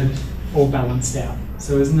 this had all balanced out.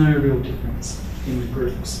 So there's no real difference in the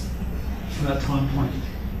groups from that time point.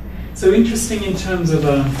 So interesting in terms of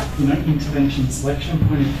a intervention selection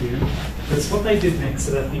point of view, but it's what they did next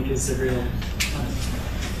that I think is the real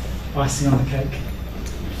icing on the cake.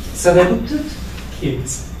 So they looked at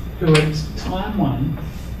kids who at time 1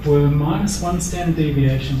 were -1 standard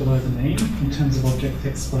deviation below the mean in terms of object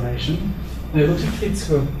exploration. They looked at kids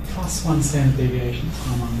who were +1 standard deviation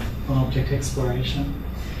time 1 on object exploration.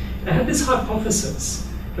 They had this hypothesis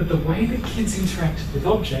that the way that kids interacted with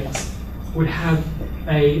objects would have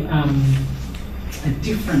a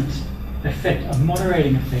different effect, a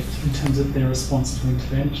moderating effect in terms of their response to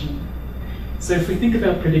intervention. So if we think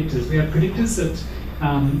about predictors, we have predictors that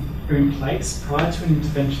are in place prior to an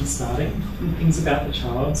intervention starting, and things about the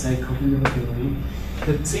child, say cognitive ability,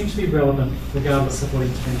 that seem to be relevant regardless of what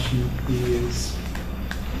intervention you use.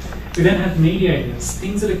 We then have mediators,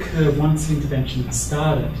 things that occur once the intervention has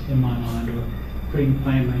started, in my mind, or putting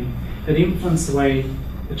plainly, that influence the way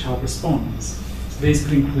the child responds. So these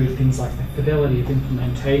could include things like the fidelity of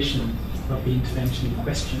implementation of the intervention in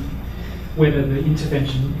question, whether the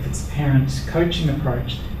intervention, if it's a parent coaching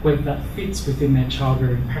approach, whether that fits within their child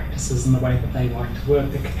rearing practices and the way that they like to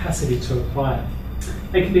work, the capacity to apply it.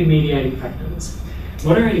 They can be mediating factors.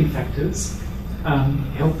 Moderating factors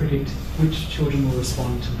help predict which children will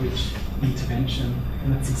respond to which intervention,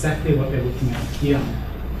 and that's exactly what they're looking at here.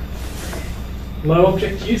 Low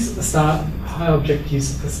object use at the start, high object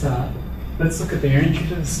use at the start. Let's look at their entry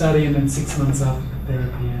to the study and then 6 months after the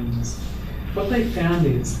therapy ends. What they found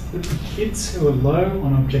is that the kids who were low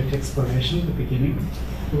on object exploration at the beginning,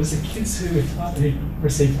 it was the kids who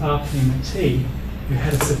received RPMT who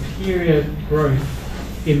had a superior growth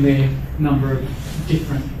in their number of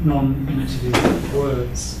different non-imitative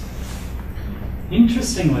words.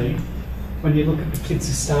 Interestingly, when you look at the kids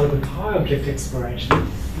who started with high object exploration,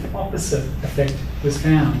 the opposite effect was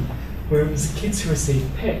found, where it was the kids who received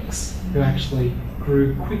PECS who actually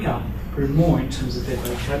grew quicker, grew more in terms of their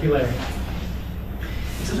vocabulary.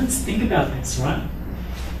 So let's think about this, right?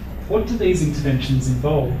 What do these interventions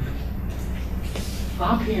involve?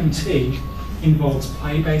 RPMT involves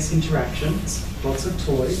play-based interactions, lots of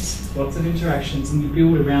toys, lots of interactions, and you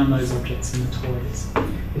build around those objects and the toys.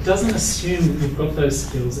 It doesn't assume that you've got those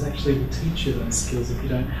skills, it actually will teach you those skills if you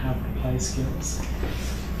don't have the play skills.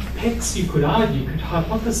 PECs, you could argue, could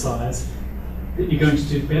hypothesise that you're going to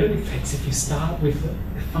do better with PECs if you start with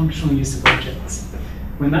the functional use of objects.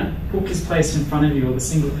 When that book is placed in front of you, or the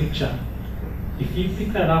single picture, if you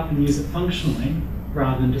pick that up and use it functionally,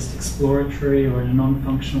 rather than just exploratory or in a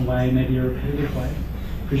non-functional way, maybe a repetitive way,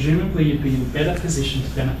 presumably you'd be in a better position to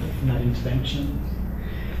benefit from that intervention.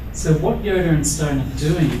 So what Yoder and Stone are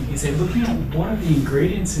doing is they're looking at what are the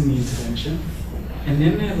ingredients in the intervention, and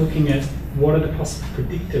then they're looking at what are the possible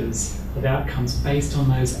predictors of outcomes based on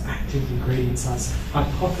those active ingredients as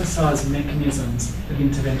hypothesised mechanisms of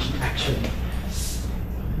intervention action.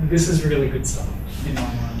 This is really good stuff in my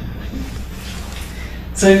mind.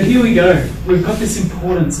 So here we go. We've got this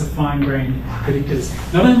importance of fine-grained predictors.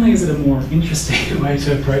 Not only is it a more interesting way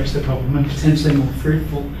to approach the problem and potentially more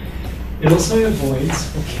fruitful, it also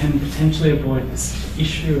avoids, or can potentially avoid, this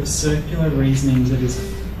issue of circular reasoning that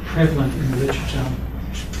is prevalent in the literature.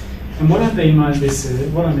 And what I mean by this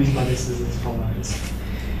is as follows.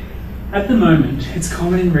 At the moment, it's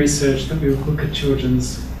common in research that we will look at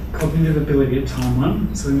children's cognitive ability at time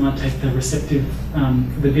 1. So we might take the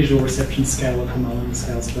the visual reception scale of Mullen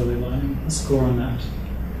scales of early learning, a score on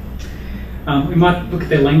that. We might look at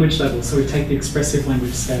their language level, so we take the expressive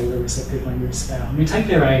language scale or the receptive language scale. And we take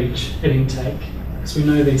their age at intake, because we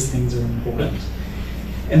know these things are important.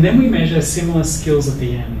 And then we measure similar skills at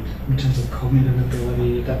the end, in terms of cognitive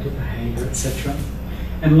ability, adaptive behaviour, etc.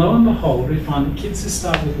 And lo and behold, we find that kids who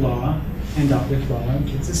start with lower end up with lower, and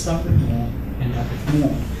kids who start with more end up with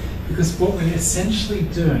more. Because what we're essentially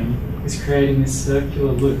doing is creating this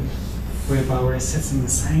circular loop, whereby we're assessing the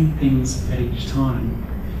same things at each time.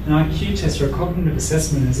 An IQ test or a cognitive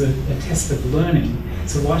assessment is a test of learning,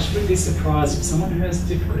 so why should we be surprised if someone who has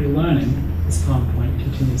difficulty learning at this time point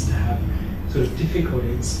continues to have sort of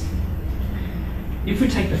difficulties? If we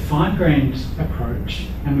take the fine-grained approach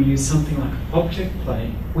and we use something like object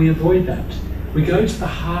play, we avoid that. We go to the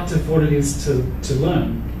heart of what it is to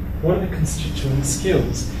learn. What are the constituent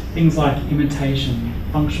skills? Things like imitation,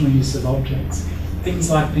 functional use of objects, things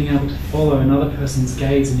like being able to follow another person's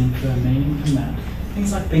gaze and infer meaning from that,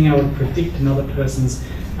 things like being able to predict another person's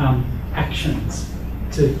actions,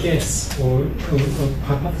 to guess or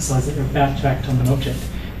hypothesize that they're about to act on an object.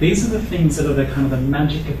 These are the things that are the kind of the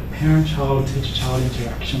magic of the parent-child, teacher-child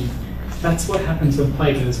interaction. That's what happens when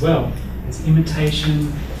play goes well. There's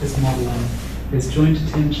imitation, there's modelling, there's joint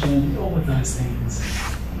attention, all of those things.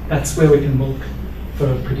 That's where we can look for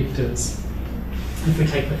predictors if we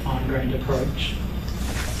take the fine-grained approach.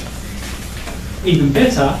 Even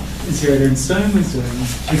better, as Yoder and Stone was doing,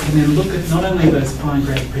 we can then look at not only those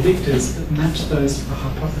fine-grained predictors, but match those to the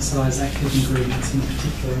hypothesised active ingredients in a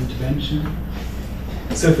particular intervention.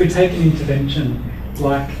 So if we take an intervention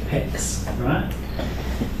like PECs, right?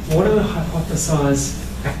 What are the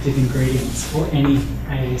hypothesised active ingredients for any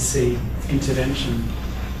AAC intervention?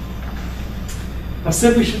 I've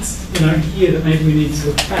said we should, hear that maybe we need to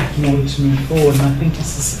look back in order to move forward, and I think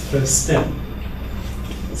this is the first step.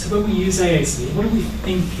 So when we use AAC, what do we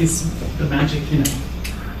think is the magic in it?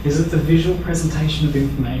 Is it the visual presentation of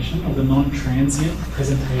information, or the non-transient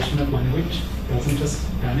presentation of language? It doesn't just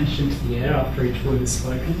vanish into the air after each word is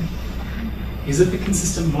spoken. Is it the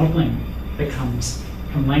consistent modelling that comes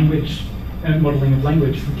from language, modelling of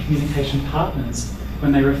language from communication partners,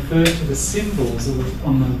 when they refer to the symbols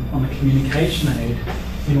on the communication aid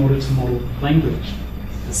in order to model language?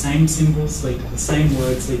 The same symbols lead to the same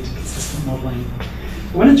words, lead to consistent modelling.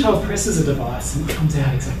 But when a child presses a device and it comes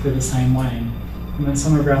out exactly the same way, and then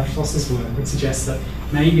some of Ralph Foss's work would suggest that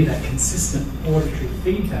maybe that consistent auditory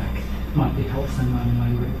feedback might be helpful in learning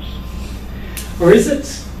language. Or is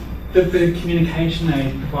it that the communication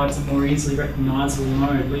aid provides a more easily recognisable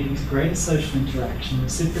mode, leading to greater social interaction,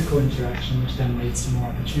 reciprocal interaction, which then leads to more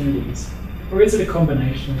opportunities? Or is it a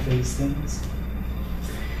combination of these things?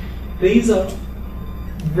 These are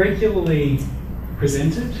regularly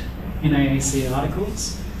presented in AAC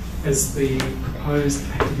articles as the proposed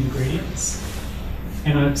active ingredients,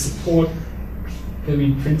 and I support them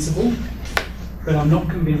in principle, but I'm not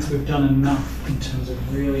convinced we've done enough in terms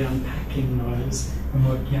of really unpacking those and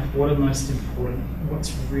working out what are most important,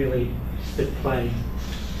 what's really at play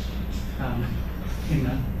in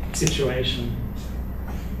that situation.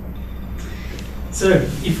 So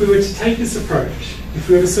if we were to take this approach, if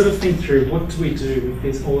we were to sort of think through what do we do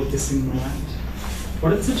with all of this in mind,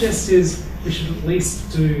 what it suggests is we should at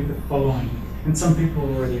least do the following. And some people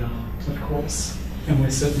already are, of course, and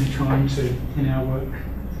we're certainly trying to in our work.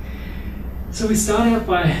 So we start out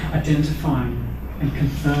by identifying and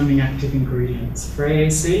confirming active ingredients. For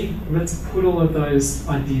AAC, let's put all of those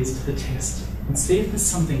ideas to the test and see if there's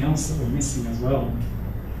something else that we're missing as well.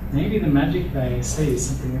 Maybe the magic of AAC is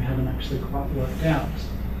something we haven't actually quite worked out.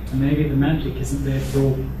 And maybe the magic isn't there for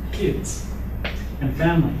all kids and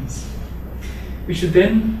families. We should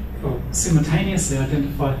then, simultaneously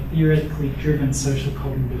identify theoretically driven social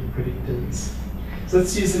cognitive predictors. So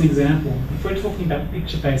let's use an example. If we're talking about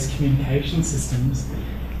picture-based communication systems,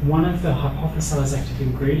 one of the hypothesized active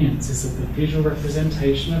ingredients is that the visual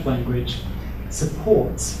representation of language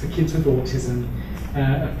supports, for kids with autism,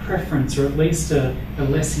 a preference or at least a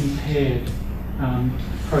less impaired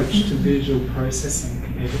approach to visual processing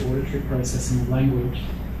compared to auditory processing of language.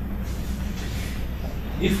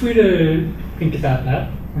 If we were to think about that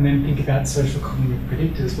and then think about social cognitive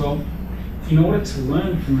predictors, well, in order to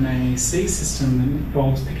learn from an AAC system that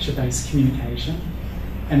involves picture-based communication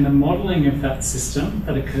and the modelling of that system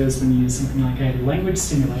that occurs when you use something like aided language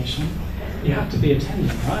stimulation, you have to be attending,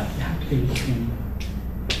 right? You have to be looking.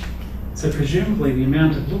 So presumably the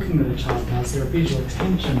amount of looking that a child does, their visual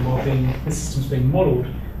attention while the system's being modelled,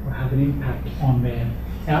 will have an impact on their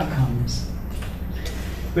outcomes.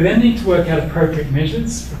 We then need to work out appropriate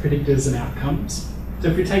measures for predictors and outcomes. So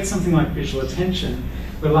if we take something like visual attention,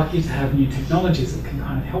 we're lucky to have new technologies that can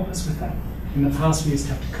kind of help us with that. In the past, we used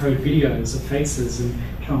to have to code videos of faces and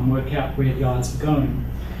try and work out where the eyes were going.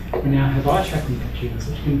 We now have eye tracking computers,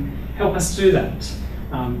 which can help us do that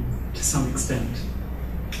to some extent.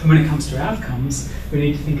 And when it comes to outcomes, we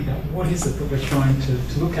need to think about what is it that we're trying to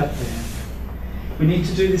look at there. We need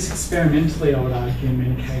to do this experimentally, I would argue, in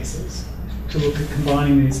many cases, to look at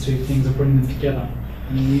combining these two things or bringing them together.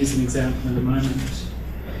 And we'll use an example in a moment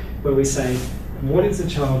where we say, what is the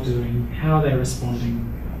child doing, how are they responding,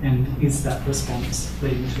 and is that response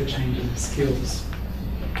leading to a change in skills?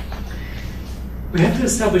 We have to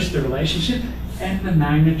establish the relationship and the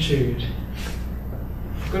magnitude.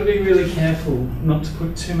 We've got to be really careful not to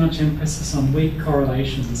put too much emphasis on weak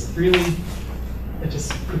correlations. It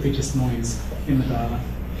just could be just noise in the data.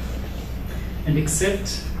 And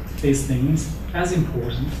accept these things as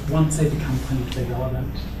important once they become clinically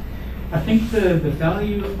relevant. I think the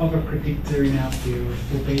value of a predictor in our field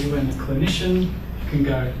will be when the clinician can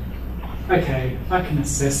go, okay, I can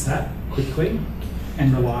assess that quickly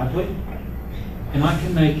and reliably, and I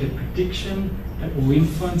can make a prediction that will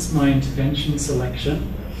influence my intervention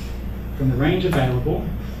selection from the range available,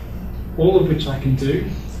 all of which I can do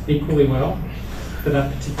equally well for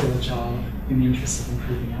that particular child in the interest of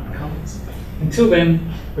improving outcomes. Until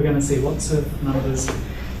then, we're going to see lots of numbers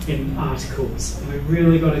in articles. And we've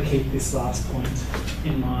really got to keep this last point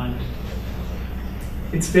in mind.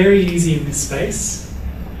 It's very easy in this space,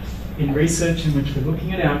 in research in which we're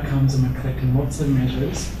looking at outcomes and we're collecting lots of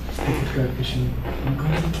measures, we could go fishing. We've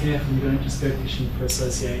got to be careful we don't just go fishing for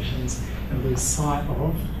associations and lose sight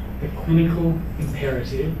of the clinical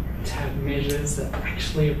imperative to have measures that are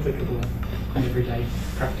actually applicable in everyday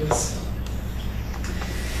practice.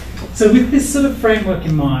 So with this sort of framework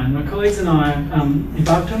in mind, my colleagues and I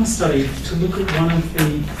embarked on a study to look at one of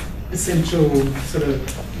the essential sort of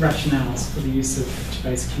rationales for the use of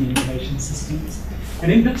picture-based communication systems,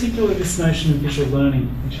 and in particular this notion of visual learning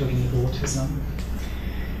in children with autism.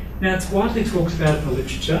 Now, it's widely talked about in the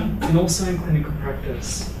literature and also in clinical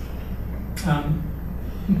practice,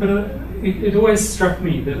 but it always struck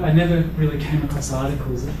me that I never really came across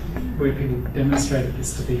articles where people demonstrated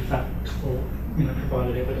this to be fact or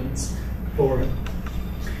provided evidence for it.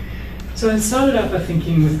 So I started out by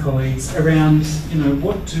thinking with colleagues around,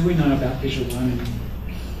 what do we know about visual learning?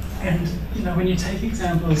 And, when you take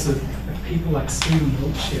examples of people like Stephen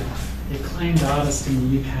Wiltshire, the acclaimed artist in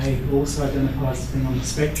the UK who also identifies as being on the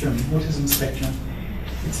spectrum, autism spectrum,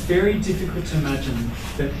 it's very difficult to imagine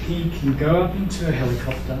that he can go up into a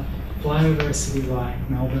helicopter, fly over a city like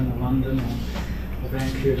Melbourne or London or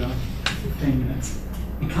Vancouver for 15 minutes,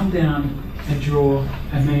 and come down and draw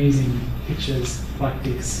amazing pictures like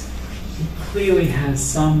this. He clearly has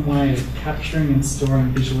some way of capturing and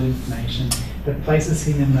storing visual information that places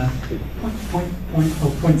him in the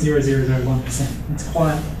 0.0001%. It's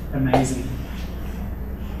quite amazing.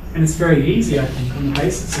 And it's very easy, I think, on the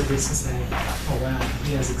basis of this to say, oh wow,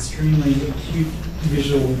 he has extremely acute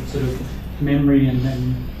visual sort of memory and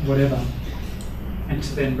whatever, and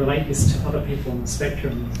to then relate this to other people on the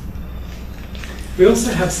spectrum. We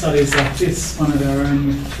also have studies like this, one of our own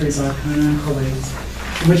with Teresa Iacona and colleagues,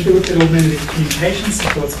 in which we looked at augmentative communication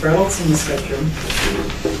supports for adults on the spectrum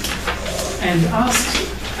and asked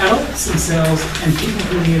adults themselves and people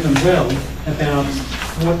who knew them well about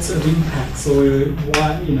what sort of impacts or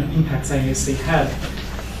why impacts ASC had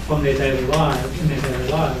on their daily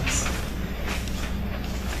lives.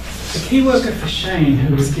 A key worker for Shane,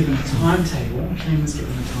 who was given a timetable,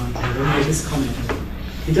 made this comment.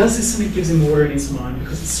 He does this and it gives him order in his mind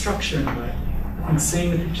because it's structure in a way. I think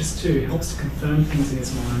seeing the pictures too helps to confirm things in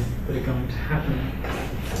his mind that are going to happen.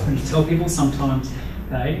 When you tell people sometimes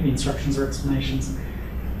the instructions or explanations,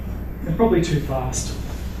 they're probably too fast.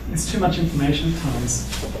 It's too much information at times.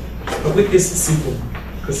 But with this, it's simple,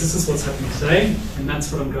 because this is what's happening today, and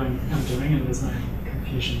that's what I'm doing, and there's no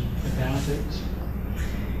confusion about it.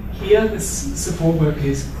 Here, this support worker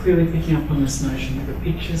is clearly picking up on this notion that the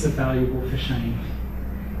pictures are valuable for Shane,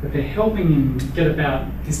 that they're helping him get about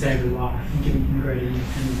his daily life and giving him greater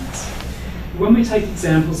independence. When we take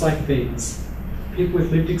examples like these, people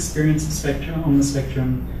with lived experience on the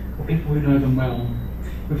spectrum, or people who know them well,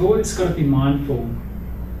 we've always got to be mindful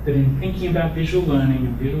that in thinking about visual learning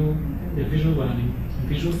and visual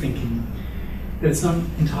thinking, that it's not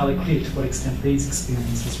entirely clear to what extent these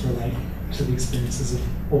experiences relate to the experiences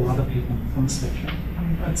of all other people on the spectrum.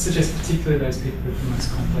 I'd suggest particularly those people with the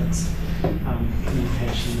most complex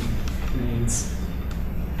communication needs.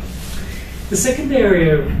 The second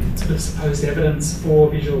area of sort of supposed evidence for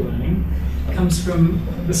visual learning comes from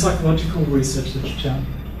the psychological research literature.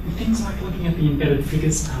 Things like looking at the embedded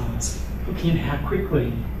figures task, looking at how quickly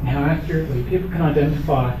and how accurately people can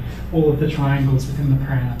identify all of the triangles within the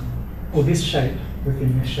pram, or this shape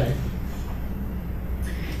within this shape.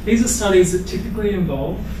 These are studies that typically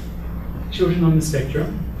involve children on the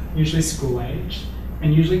spectrum, usually school age,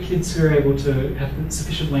 and usually kids who are able to have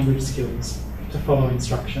sufficient language skills to follow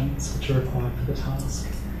instructions which are required for the task.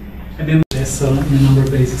 And then tests in a number of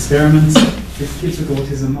these experiments with kids with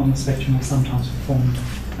autism on the spectrum are sometimes performed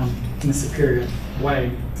in a superior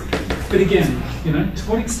way. But again, to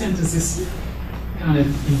what extent does this kind of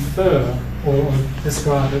infer or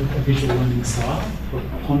describe a visual learning style or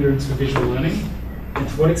ponderance for visual learning? And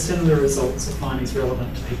to what extent are the results or findings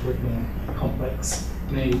relevant to people with more complex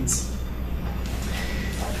needs?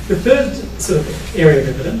 The third sort of area of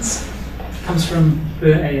evidence comes from the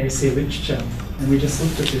AAC literature, and we just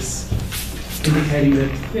looked at this, indicating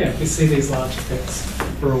that, we see these large effects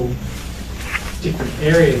for all different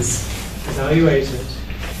areas evaluated.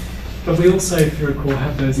 But we also, if you recall,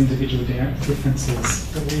 have those individual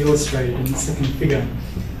differences that we illustrated in the second figure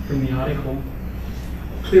from the article.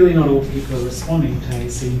 Clearly not all people are responding to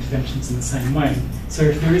AAC interventions in the same way. So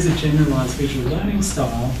if there is a generalised visual learning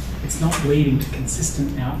style, it's not leading to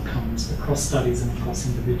consistent outcomes across studies and across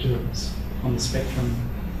individuals on the spectrum.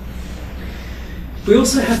 We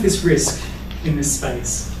also have this risk in this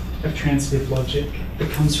space of transitive logic that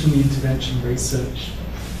comes from the intervention research.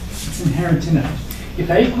 It's inherent in it. If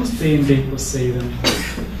A equals B and B equals C, then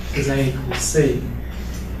does A equals C?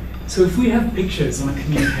 So if we have pictures on a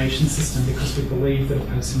communication system because we believe that a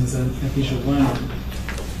person is a visual learner,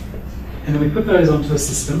 and then we put those onto a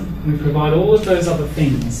system, and we provide all of those other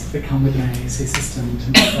things that come with an AAC system in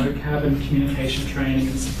terms of vocab and communication training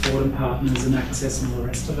and support and partners and access and all the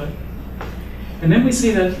rest of it. And then we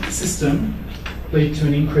see that system lead to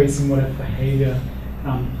an increase in whatever behaviour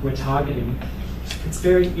we're targeting. It's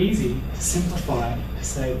very easy to simplify it to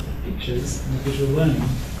say that the pictures and the visual learning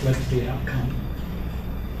led to the outcome,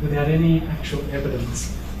 without any actual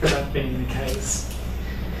evidence for that being the case.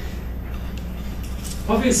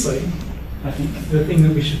 Obviously, I think the thing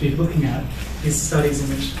that we should be looking at is studies in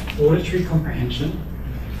which auditory comprehension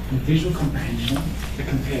and visual comprehension are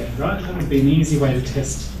compared, right? That would be an easy way to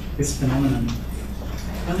test this phenomenon.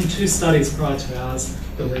 Only 2 studies prior to ours,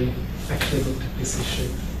 I believe, actually looked at this issue,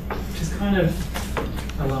 which is kind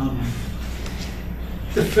of alarming.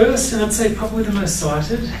 The first, and I'd say probably the most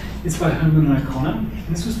cited, is by Holman and O'Connor. And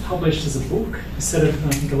this was published as a book, a set of,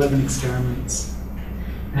 I think, 11 experiments.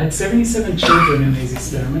 It had 77 children in these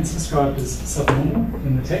experiments described as subnormal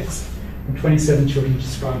in the text, and 27 children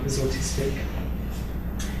described as autistic.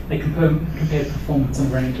 They compared performance on a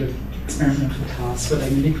range of experimental tasks where they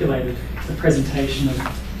manipulated the presentation of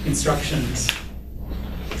instructions.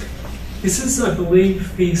 This is, I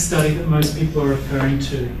believe, the study that most people are referring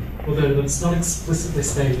to, although it's not explicitly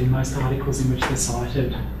stated in most articles in which they're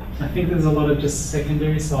cited. I think there's a lot of just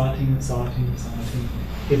secondary citing in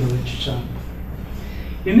the literature.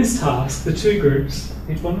 In this task, the 2 groups,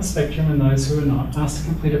 people on the spectrum and those who are not, asked to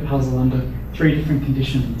complete a puzzle under 3 different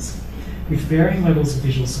conditions, with varying levels of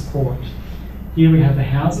visual support. Here we have the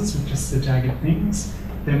houses with just the jagged things.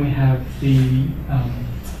 Then we have the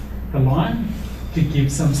line to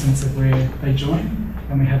give some sense of where they join,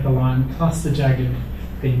 and we have the line plus the jagged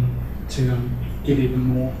thing to give even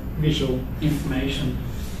more visual information.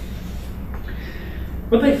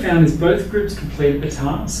 What they found is both groups completed the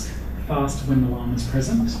task faster when the line was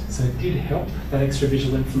present, so it did help, that extra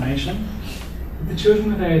visual information. But the children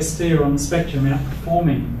with ASD are on the spectrum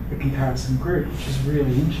outperforming the comparison group, which is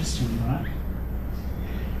really interesting, right?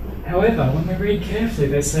 However, when we read carefully,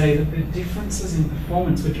 they say that the differences in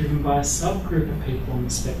performance were driven by a subgroup of people on the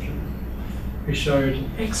spectrum who showed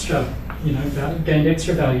extra, gained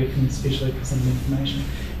extra value from this visually presented information,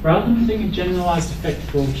 rather than being a generalised effect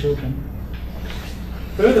for all children.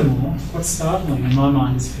 Furthermore, what's startling in my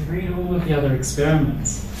mind is if you read all of the other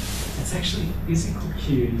experiments, it's actually physical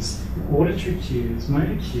cues, auditory cues,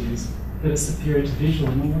 motor cues that are superior to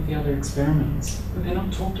visual in all of the other experiments, but they're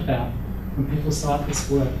not talked about when people cite this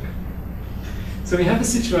work. So we have a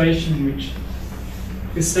situation in which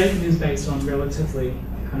this statement is based on relatively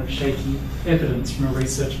kind of shaky evidence from a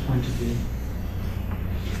research point of view.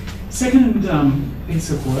 Second piece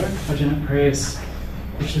of work by Janet Preyes,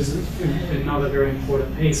 which is another very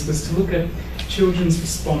important piece, was to look at children's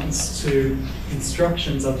response to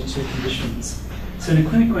instructions under two conditions. So in a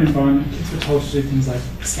clinical environment, kids were told to do things like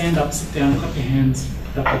stand up, sit down, clap your hands,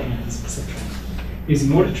 clap your hands, etc.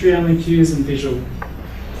 Using auditory-only cues and visual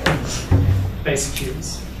basic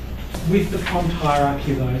cues, with the prompt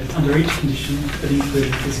hierarchy though under each condition that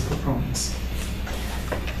included physical prompts.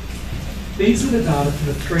 These are the data for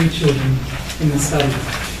the 3 children in the study.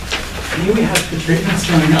 And here we have the treatments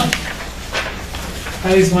showing up.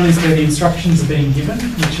 Phase 1 is where the instructions are being given,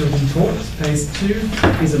 the children taught. Phase 2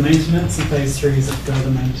 is a maintenance, and Phase 3 is a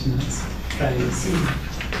further maintenance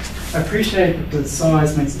phase. I appreciate that the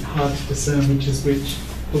size makes it hard to discern which is which,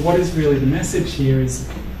 but what is really the message here is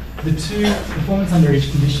the two performance under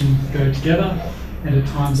each condition go together and at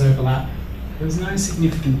times overlap. There was no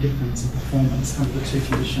significant difference in performance under the 2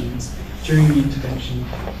 conditions during the intervention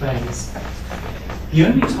phase. The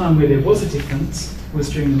only time where there was a difference was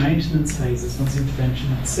during the maintenance phases once intervention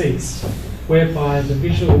had ceased, whereby the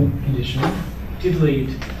visual condition did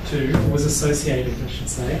lead to, or was associated, I should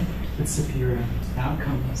say, with superior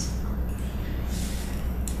outcomes.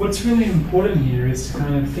 What's really important here is to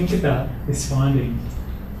kind of think about this finding.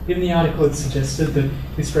 In the article, it suggested that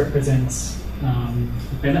this represents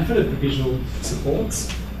the benefit of the visual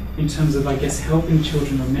supports in terms of, I guess, helping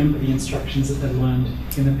children remember the instructions that they learned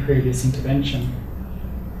in the previous intervention.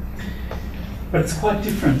 But it's quite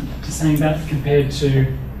different to saying that compared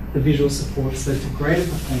to the visual supports led to greater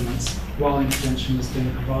performance while intervention was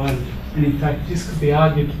being provided. And in fact, this could be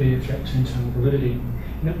argued to be a threat to internal validity,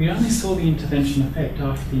 in that we only saw the intervention effect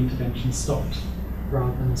after the intervention stopped,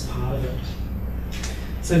 rather than as part of it.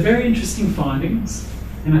 So very interesting findings,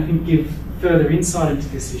 and I think give further insight into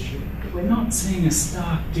this issue. But we're not seeing a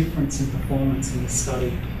stark difference in performance in this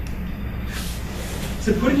study.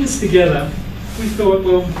 So putting this together, we thought,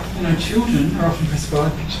 well, children are often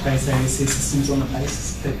prescribed picture-based AAC systems on the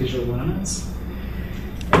basis of their visual learners.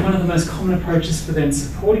 And one of the most common approaches for then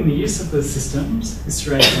supporting the use of those systems is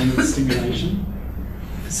through auditory stimulation.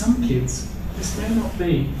 For some kids, this may not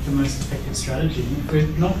be the most effective strategy. If we're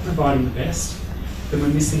not providing the best, then we're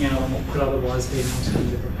missing out on what could otherwise be an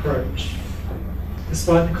alternative approach.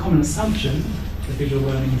 Despite the common assumption that visual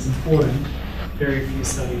learning is important, very few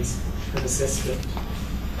studies have assessed it.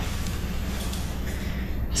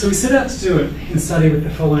 So we set out to do it in a study with the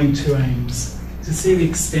following 2 aims: to see the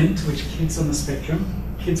extent to which kids on the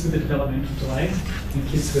spectrum, kids with a developmental delay and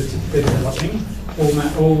kids who are developing,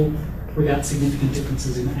 all without significant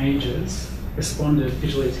differences in ages, responded,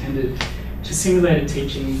 visually attended to simulated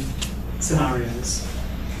teaching scenarios.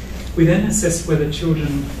 We then assessed whether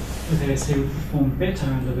children with ASD would perform better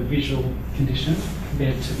under the visual condition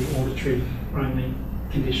compared to the auditory-only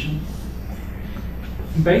condition.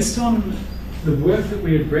 Based on the work that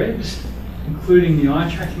we had read, including the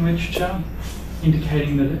eye tracking literature,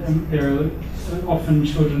 indicating that there are often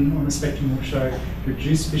children on the spectrum will show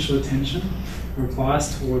reduced visual attention, or a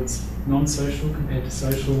bias towards non-social compared to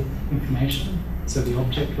social information, so the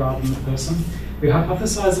object rather than the person. We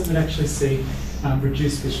hypothesised that we'd actually see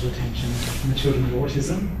reduced visual attention in the children with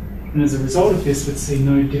autism, and as a result of this, we'd see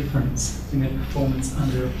no difference in their performance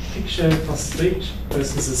under a picture plus speech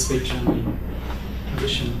versus a speech-only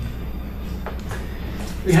condition.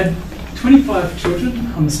 We had 25 children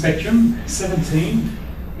on the spectrum, 17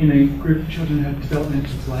 in a group of children who had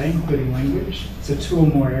developmental delay, including language, so 2 or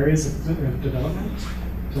more areas of development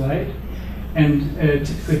delayed, and a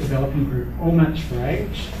typically developing group, all matched for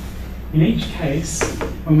age. In each case,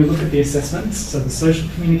 when we look at the assessments, so the social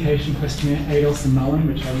communication questionnaire, ADOS and Mullen,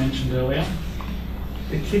 which I mentioned earlier,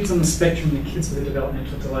 the kids on the spectrum, the kids with a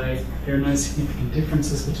developmental delay, there are no significant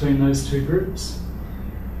differences between those two groups.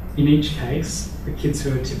 In each case, the kids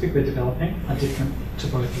who are typically developing are different to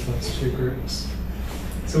both of those two groups.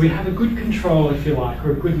 So we have a good control, if you like,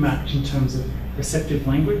 or a good match in terms of receptive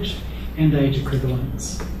language and age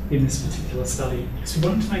equivalence in this particular study. So we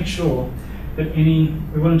wanted to make sure that we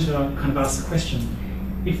wanted to kind of ask the question,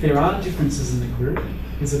 if there are differences in the group,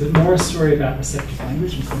 is it more a story about receptive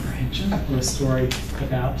language and comprehension, or a story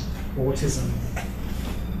about autism?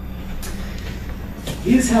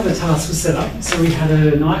 Here's how the task was set up. So we had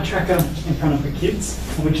an eye tracker in front of the kids,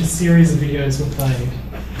 on which a series of videos were played,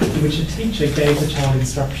 in which a teacher gave the child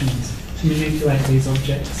instructions to manipulate these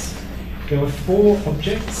objects. There were 4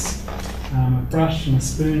 objects, a brush and a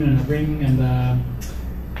spoon and a ring and a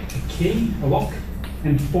key, a lock,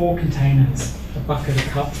 and 4 containers, a bucket, a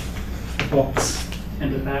cup, a box,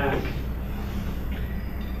 and a bag.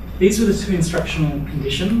 These were the 2 instructional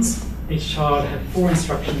conditions. Each child had 4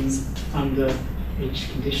 instructions under each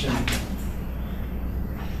condition.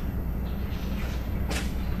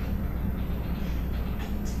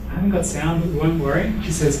 I haven't got sound, but won't worry.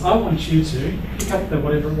 She says, I want you to pick up the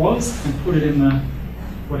whatever it was and put it in the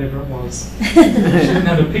whatever it was. She didn't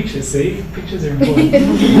have a picture, see? Pictures are important.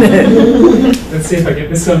 Let's see if I get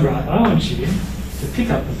this one right. I want you to pick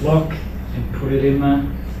up the block and put it in the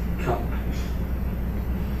cup.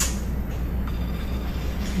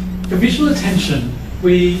 For visual attention,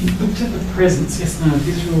 we looked at the presence, yes, no,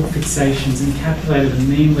 visual fixations and calculated the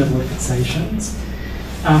mean level of fixations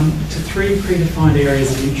to 3 predefined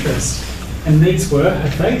areas of interest. And these were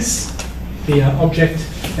her face, the object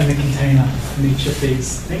and the container in each of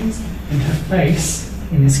these things, and her face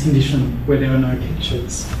in this condition where there were no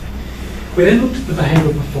pictures. We then looked at the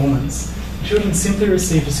behavioural performance. Children simply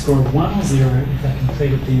received a score of 1 or 0 if they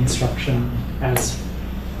completed the instruction as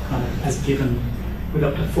given, with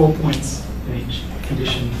up to 4 points in each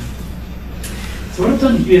condition. So what I've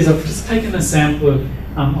done here is I've just taken a sample of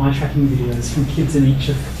eye tracking videos from kids in each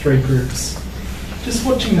of 3 groups. Just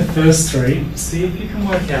watching the first 3, see if you can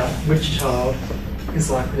work out which child is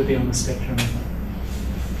likely to be on the spectrum.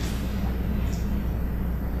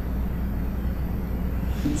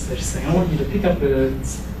 So just saying, I want you to pick up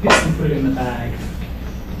this and put it in the bag.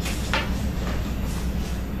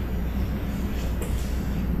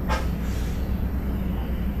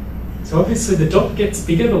 So obviously the dot gets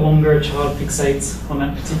bigger the longer a child fixates on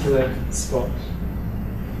that particular spot.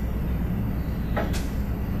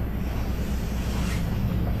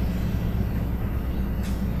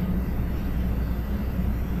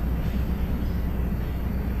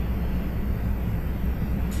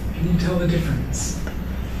 Can you tell the difference?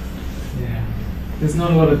 Yeah, there's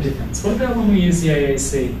not a lot of difference. What about when we use the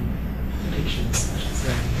AAC pictures, I should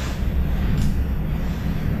say?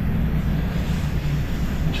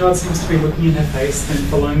 The child seems to be looking in her face, then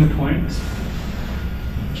following the point.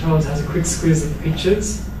 The child has a quick squeeze of the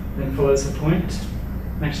pictures, then follows the point,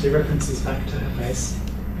 and actually references back to her face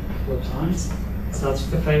a couple of times. Starts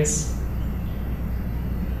with the face,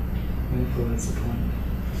 and then follows the point.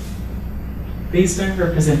 These don't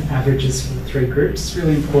represent averages for the 3 groups. It's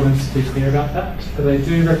really important to be clear about that, but they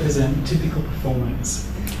do represent typical performance.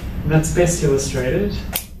 And that's best illustrated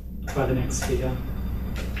by the next figure.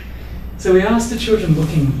 So we asked the children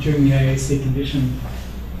looking during the AAC condition.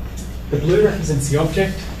 The blue represents the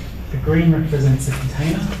object, the green represents the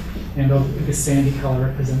container, and the sandy colour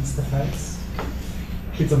represents the face.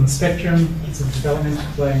 Kids on the spectrum, kids with developmental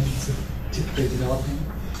delay, and kids with typically developing.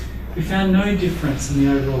 We found no difference in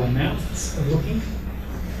the overall amounts of looking,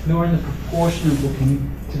 nor in the proportion of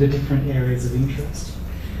looking to the different areas of interest.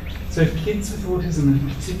 So if kids with autism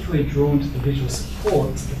are particularly drawn to the visual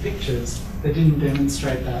supports, the pictures, they didn't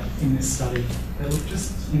demonstrate that in this study. They looked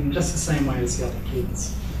just in just the same way as the other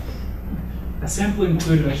kids. A sample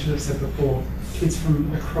included, I should have said before, kids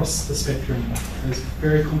from across the spectrum. There's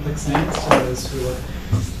very complex names to those who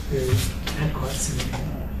had quite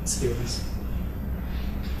significant skills,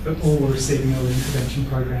 but all were receiving early intervention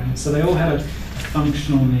programs. So they all had a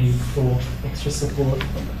functional need for extra support.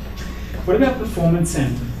 What about performance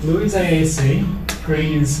end? Blue is AAC,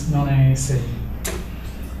 green is non-AAC.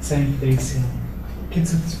 Same for these here.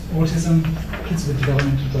 Kids with autism, kids with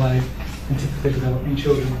developmental delay, and typically developing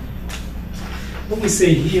children. What we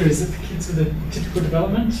see here is that the kids with a typical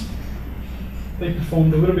development, they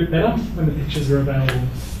performed a little bit better when the pictures were available.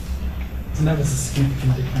 And that was a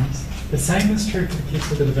significant difference. The same is true for the kids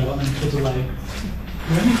with a developmental delay.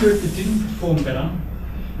 The only group that didn't perform better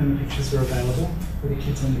when the pictures were available were the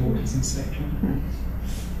kids on the autism spectrum.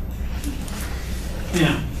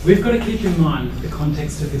 Now, we've got to keep in mind the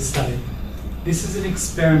context of this study. This is an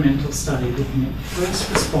experimental study looking at first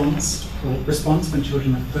response, or response when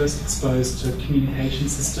children are first exposed to a communication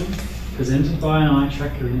system presented by an eye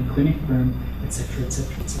tracker in a clinic room, etc.,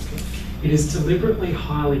 etc., etc. It is deliberately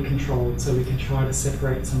highly controlled so we can try to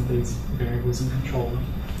separate some of these variables and control them.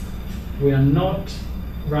 We are not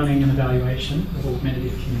running an evaluation of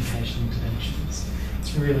augmentative communication interventions.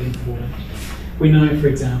 It's really important. We know, for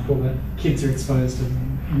example, that kids are exposed to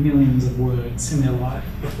millions of words in their life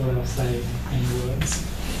before they'll say any words.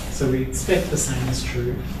 So we expect the same is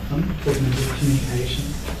true from augmentative communication.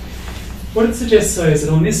 What it suggests, though, is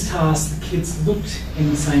that on this task, the kids looked in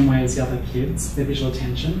the same way as the other kids, their visual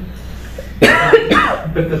attention,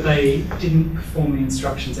 but that they didn't perform the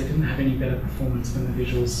instructions. They didn't have any better performance when the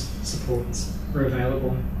visuals supports were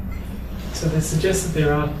available. So they suggest that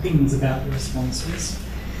there are things about the responses.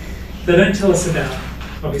 They don't tell us about,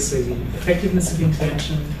 obviously, the effectiveness of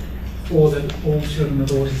intervention, or that all children with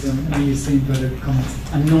autism, and I use the inverted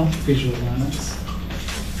commas, are not visual learners.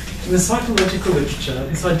 In the psychological literature,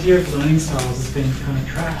 this idea of learning styles has been kind of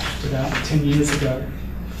trashed about 10 years ago.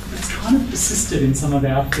 It's kind of persisted in some of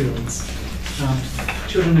our fields.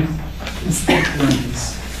 Children are kinesthetic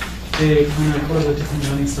learners. They're kind of, what are the different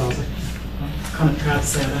learning styles? I'm kind of proud to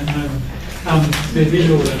say I don't know them. They're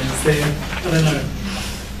visual learners. They're, I don't know.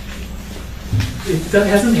 It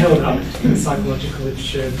hasn't held up in the psychological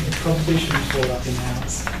literature. It probably shouldn't hold up in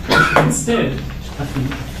ours. Instead, I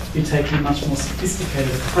think, you're taking a much more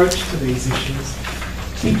sophisticated approach to these issues,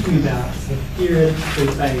 thinking about a theoretically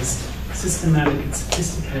based, systematic and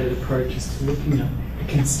sophisticated approaches to looking at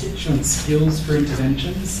the constituent skills for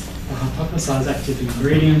interventions, the hypothesised active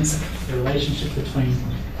ingredients, the relationship between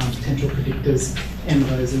potential predictors and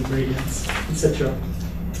those ingredients, etc.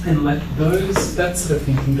 And let that sort of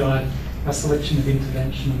thinking guide our selection of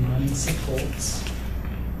intervention and learning supports.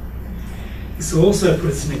 This will also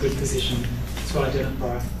put us in a good position to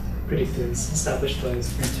identify predictors, establish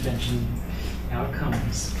those for intervention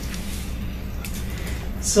outcomes.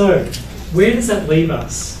 So, where does that leave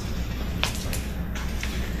us?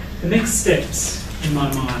 The next steps in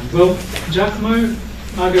my mind. Well, Giacomo,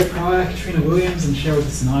 Margot Pryor, Katrina Williams and Cheryl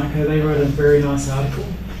Dissanayake, they wrote a very nice article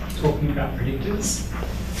talking about predictors.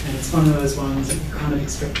 And it's one of those ones that you kind of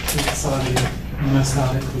expect to be decided in most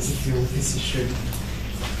articles that deal with this issue.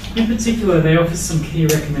 In particular, they offer some key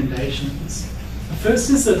recommendations. The first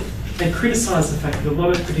is that they criticise the fact that a lot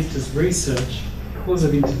of predictors research, because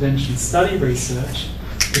of intervention study research,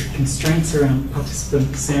 with constraints around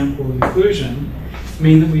participant sample inclusion,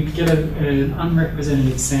 mean that we get an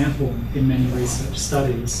unrepresentative sample in many research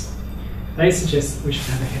studies. They suggest that we should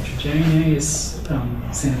have a heterogeneous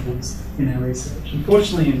samples in our research.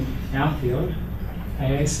 Unfortunately, in our field,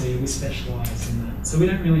 AAC, we specialise in that. So we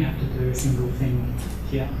don't really have to do a single thing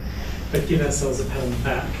here, but give ourselves a pat on the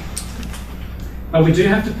back. But we do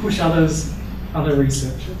have to push other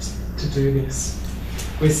researchers to do this.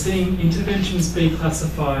 We're seeing interventions be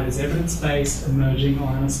classified as evidence-based, emerging or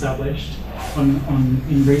unestablished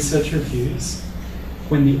in research reviews,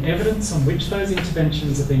 when the evidence on which those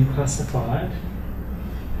interventions are being classified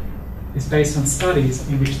is based on studies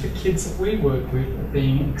in which the kids that we work with are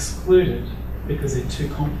being excluded because they're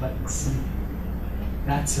too complex.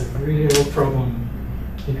 That's a real problem,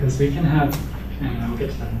 because we can have, and I'll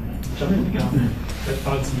get to that in a minute, jumping the gun, that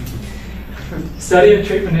bugs me. Study of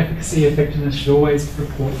treatment efficacy effectiveness should always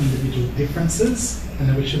report individual differences, and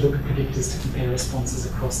that we should look at predictors to compare responses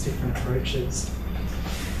across different approaches.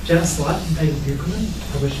 Janice Light and David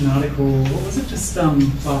Buchelman published an article, what was it, just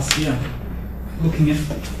last year, looking at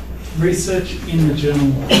research in the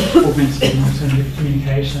journal Augmentative and Alternative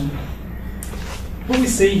Communication. What we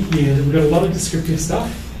see here is that we've got a lot of descriptive stuff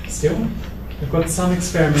still. We've got some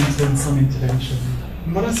experimental and some intervention.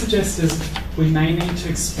 And what I suggest is we may need to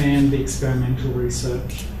expand the experimental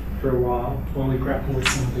research for a while we grapple with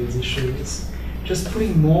some of these issues. Just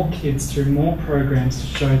putting more kids through more programs to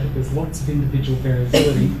show that there's lots of individual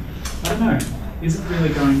variability, I don't know, isn't really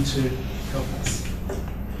going to help us.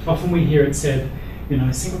 Often we hear it said, you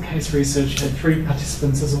know, single case research, you had 3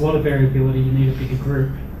 participants, there's a lot of variability, you need a bigger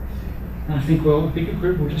group. And I think, well, a bigger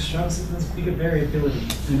group will just show us that there's bigger variability,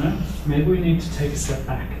 you know? Maybe we need to take a step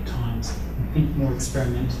back at times and think more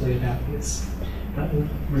experimentally about this. That will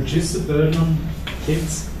reduce the burden on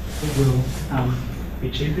kids, it will be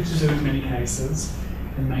cheaper to do in many cases,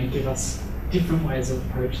 and may give us different ways of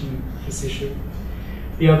approaching this issue.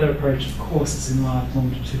 The other approach, of course, is in large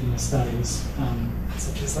longitudinal studies,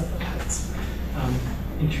 such as that's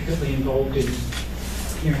intricately involved in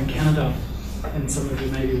here in Canada, and some of you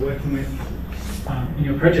may be working with in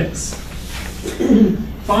your projects.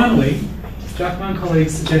 Finally, Jackman and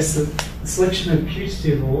colleagues suggest that the selection of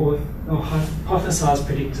putative or hypothesised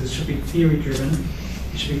predictors should be theory-driven.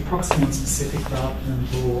 It should be proximal and specific rather than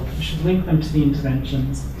broad. We should link them to the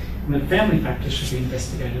interventions, and the family factors should be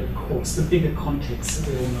investigated, of course. The bigger context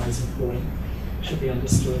that we all know is important should be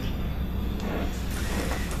understood.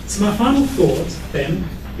 So my final thought, then,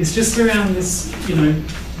 is just around this,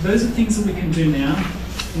 those are things that we can do now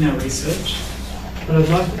in our research, but I'd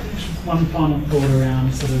like to finish with one final thought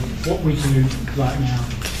around sort of what we do right now.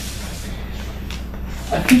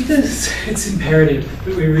 I think that it's imperative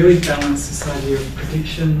that we really balance this idea of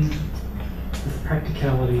prediction with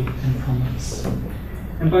practicality and promise.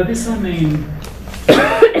 And by this I mean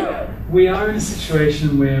we are in a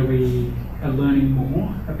situation where we are learning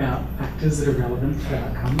more about factors that are relevant to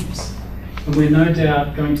outcomes, and we're no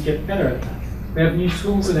doubt going to get better at that. We have new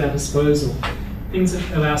tools at our disposal, things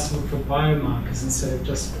that allow us to look for biomarkers instead of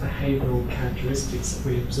just behavioural characteristics that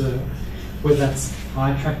we observe, whether that's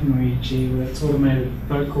eye tracking or EEG, whether it's automated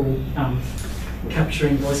vocal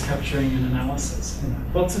capturing, voice capturing and analysis.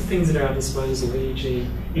 Lots of things at our disposal, EEG,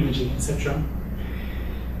 imaging, etc.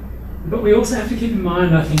 But we also have to keep in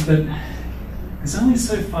mind, I think, that there's only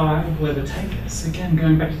so far it will ever take us. Again,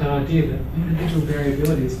 going back to that idea that individual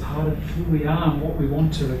variability is part of who we are and what we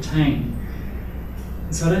want to retain.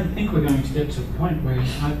 So I don't think we're going to get to a point where,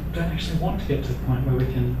 I don't actually want to get to the point where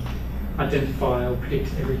we can identify or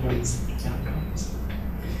predict everybody's outcomes.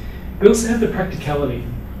 We also have the practicality,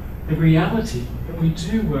 the reality that we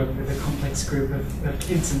do work with a complex group of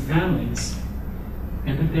kids and families,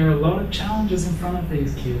 and that there are a lot of challenges in front of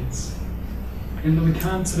these kids, and that we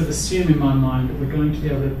can't sort of assume in my mind that we're going to be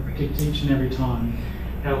able to predict each and every time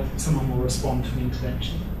how someone will respond to an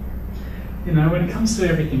intervention. When it comes to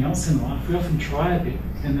everything else in life, we often try a bit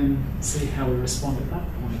and then see how we respond at that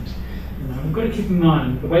point. We've got to keep in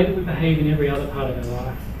mind the way that we behave in every other part of our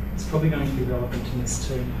life is probably going to be relevant in this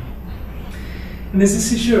too. And there's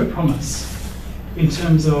this issue of promise in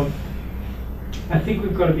terms of, I think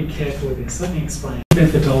we've got to be careful with this. Let me explain.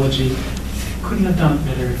 Methodology couldn't have done it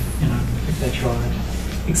better if they tried,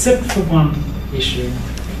 except for one issue.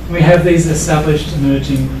 We have these established,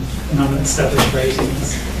 emerging and unestablished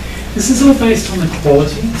ratings. This is all based on the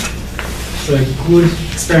quality, so good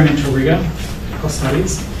experimental rigour across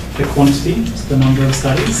studies, the quantity, so the number of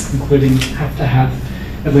studies, including have to have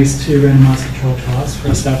at least 2 randomised controlled trials for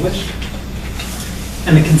established,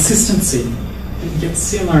 and the consistency that you get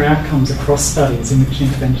similar outcomes across studies in which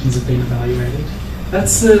interventions have been evaluated.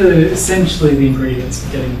 That's essentially the ingredients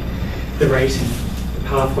for getting the rating, the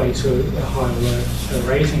pathway to a high or low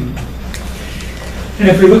rating. And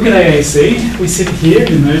if we look at AAC, we sit here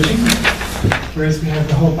in emerging, whereas we have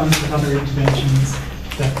a whole bunch of other interventions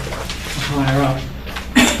that are higher up.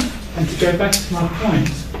 And to go back to my point,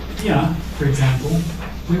 here, for example,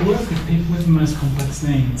 we work with people with the most complex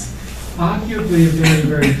needs. Arguably a very,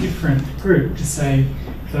 very different group to, say,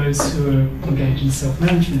 those who are engaged in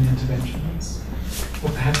self-management interventions, or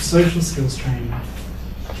perhaps social skills training.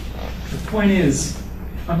 The point is,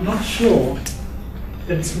 I'm not sure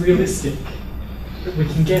that it's realistic that we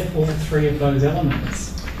can get all 3 of those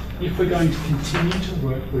elements if we're going to continue to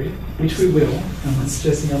work with, which we will, I'm not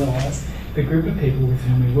suggesting otherwise, the group of people with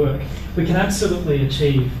whom we work. We can absolutely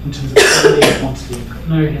achieve in terms of quality and quantity,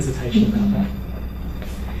 no hesitation about that.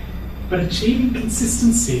 But achieving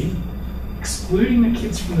consistency, excluding the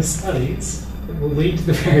kids from the studies that will lead to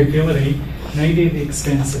the variability, may be at the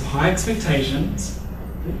expense of high expectations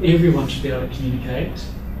that everyone should be able to communicate,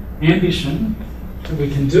 ambition, that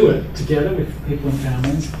we can do it together with people and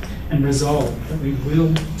families, and resolve that we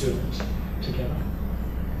will do it together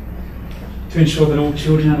to ensure that all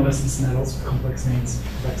children, adolescents and adults with complex needs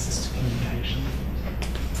have access to communication.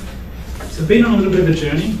 So we've been on a little bit of a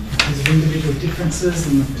journey in terms of individual differences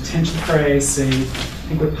and the potential for AAC. I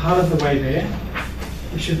think we're part of the way there.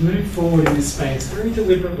 We should move forward in this space very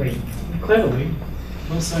deliberately, and cleverly,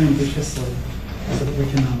 and also ambitiously, so that we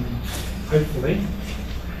can hopefully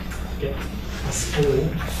get us all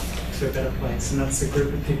to a better place. And that's a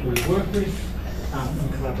group of people we work with in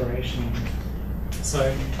collaboration.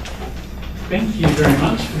 So thank you very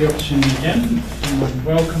much for the opportunity again, and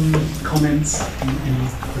welcome comments and any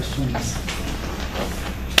questions.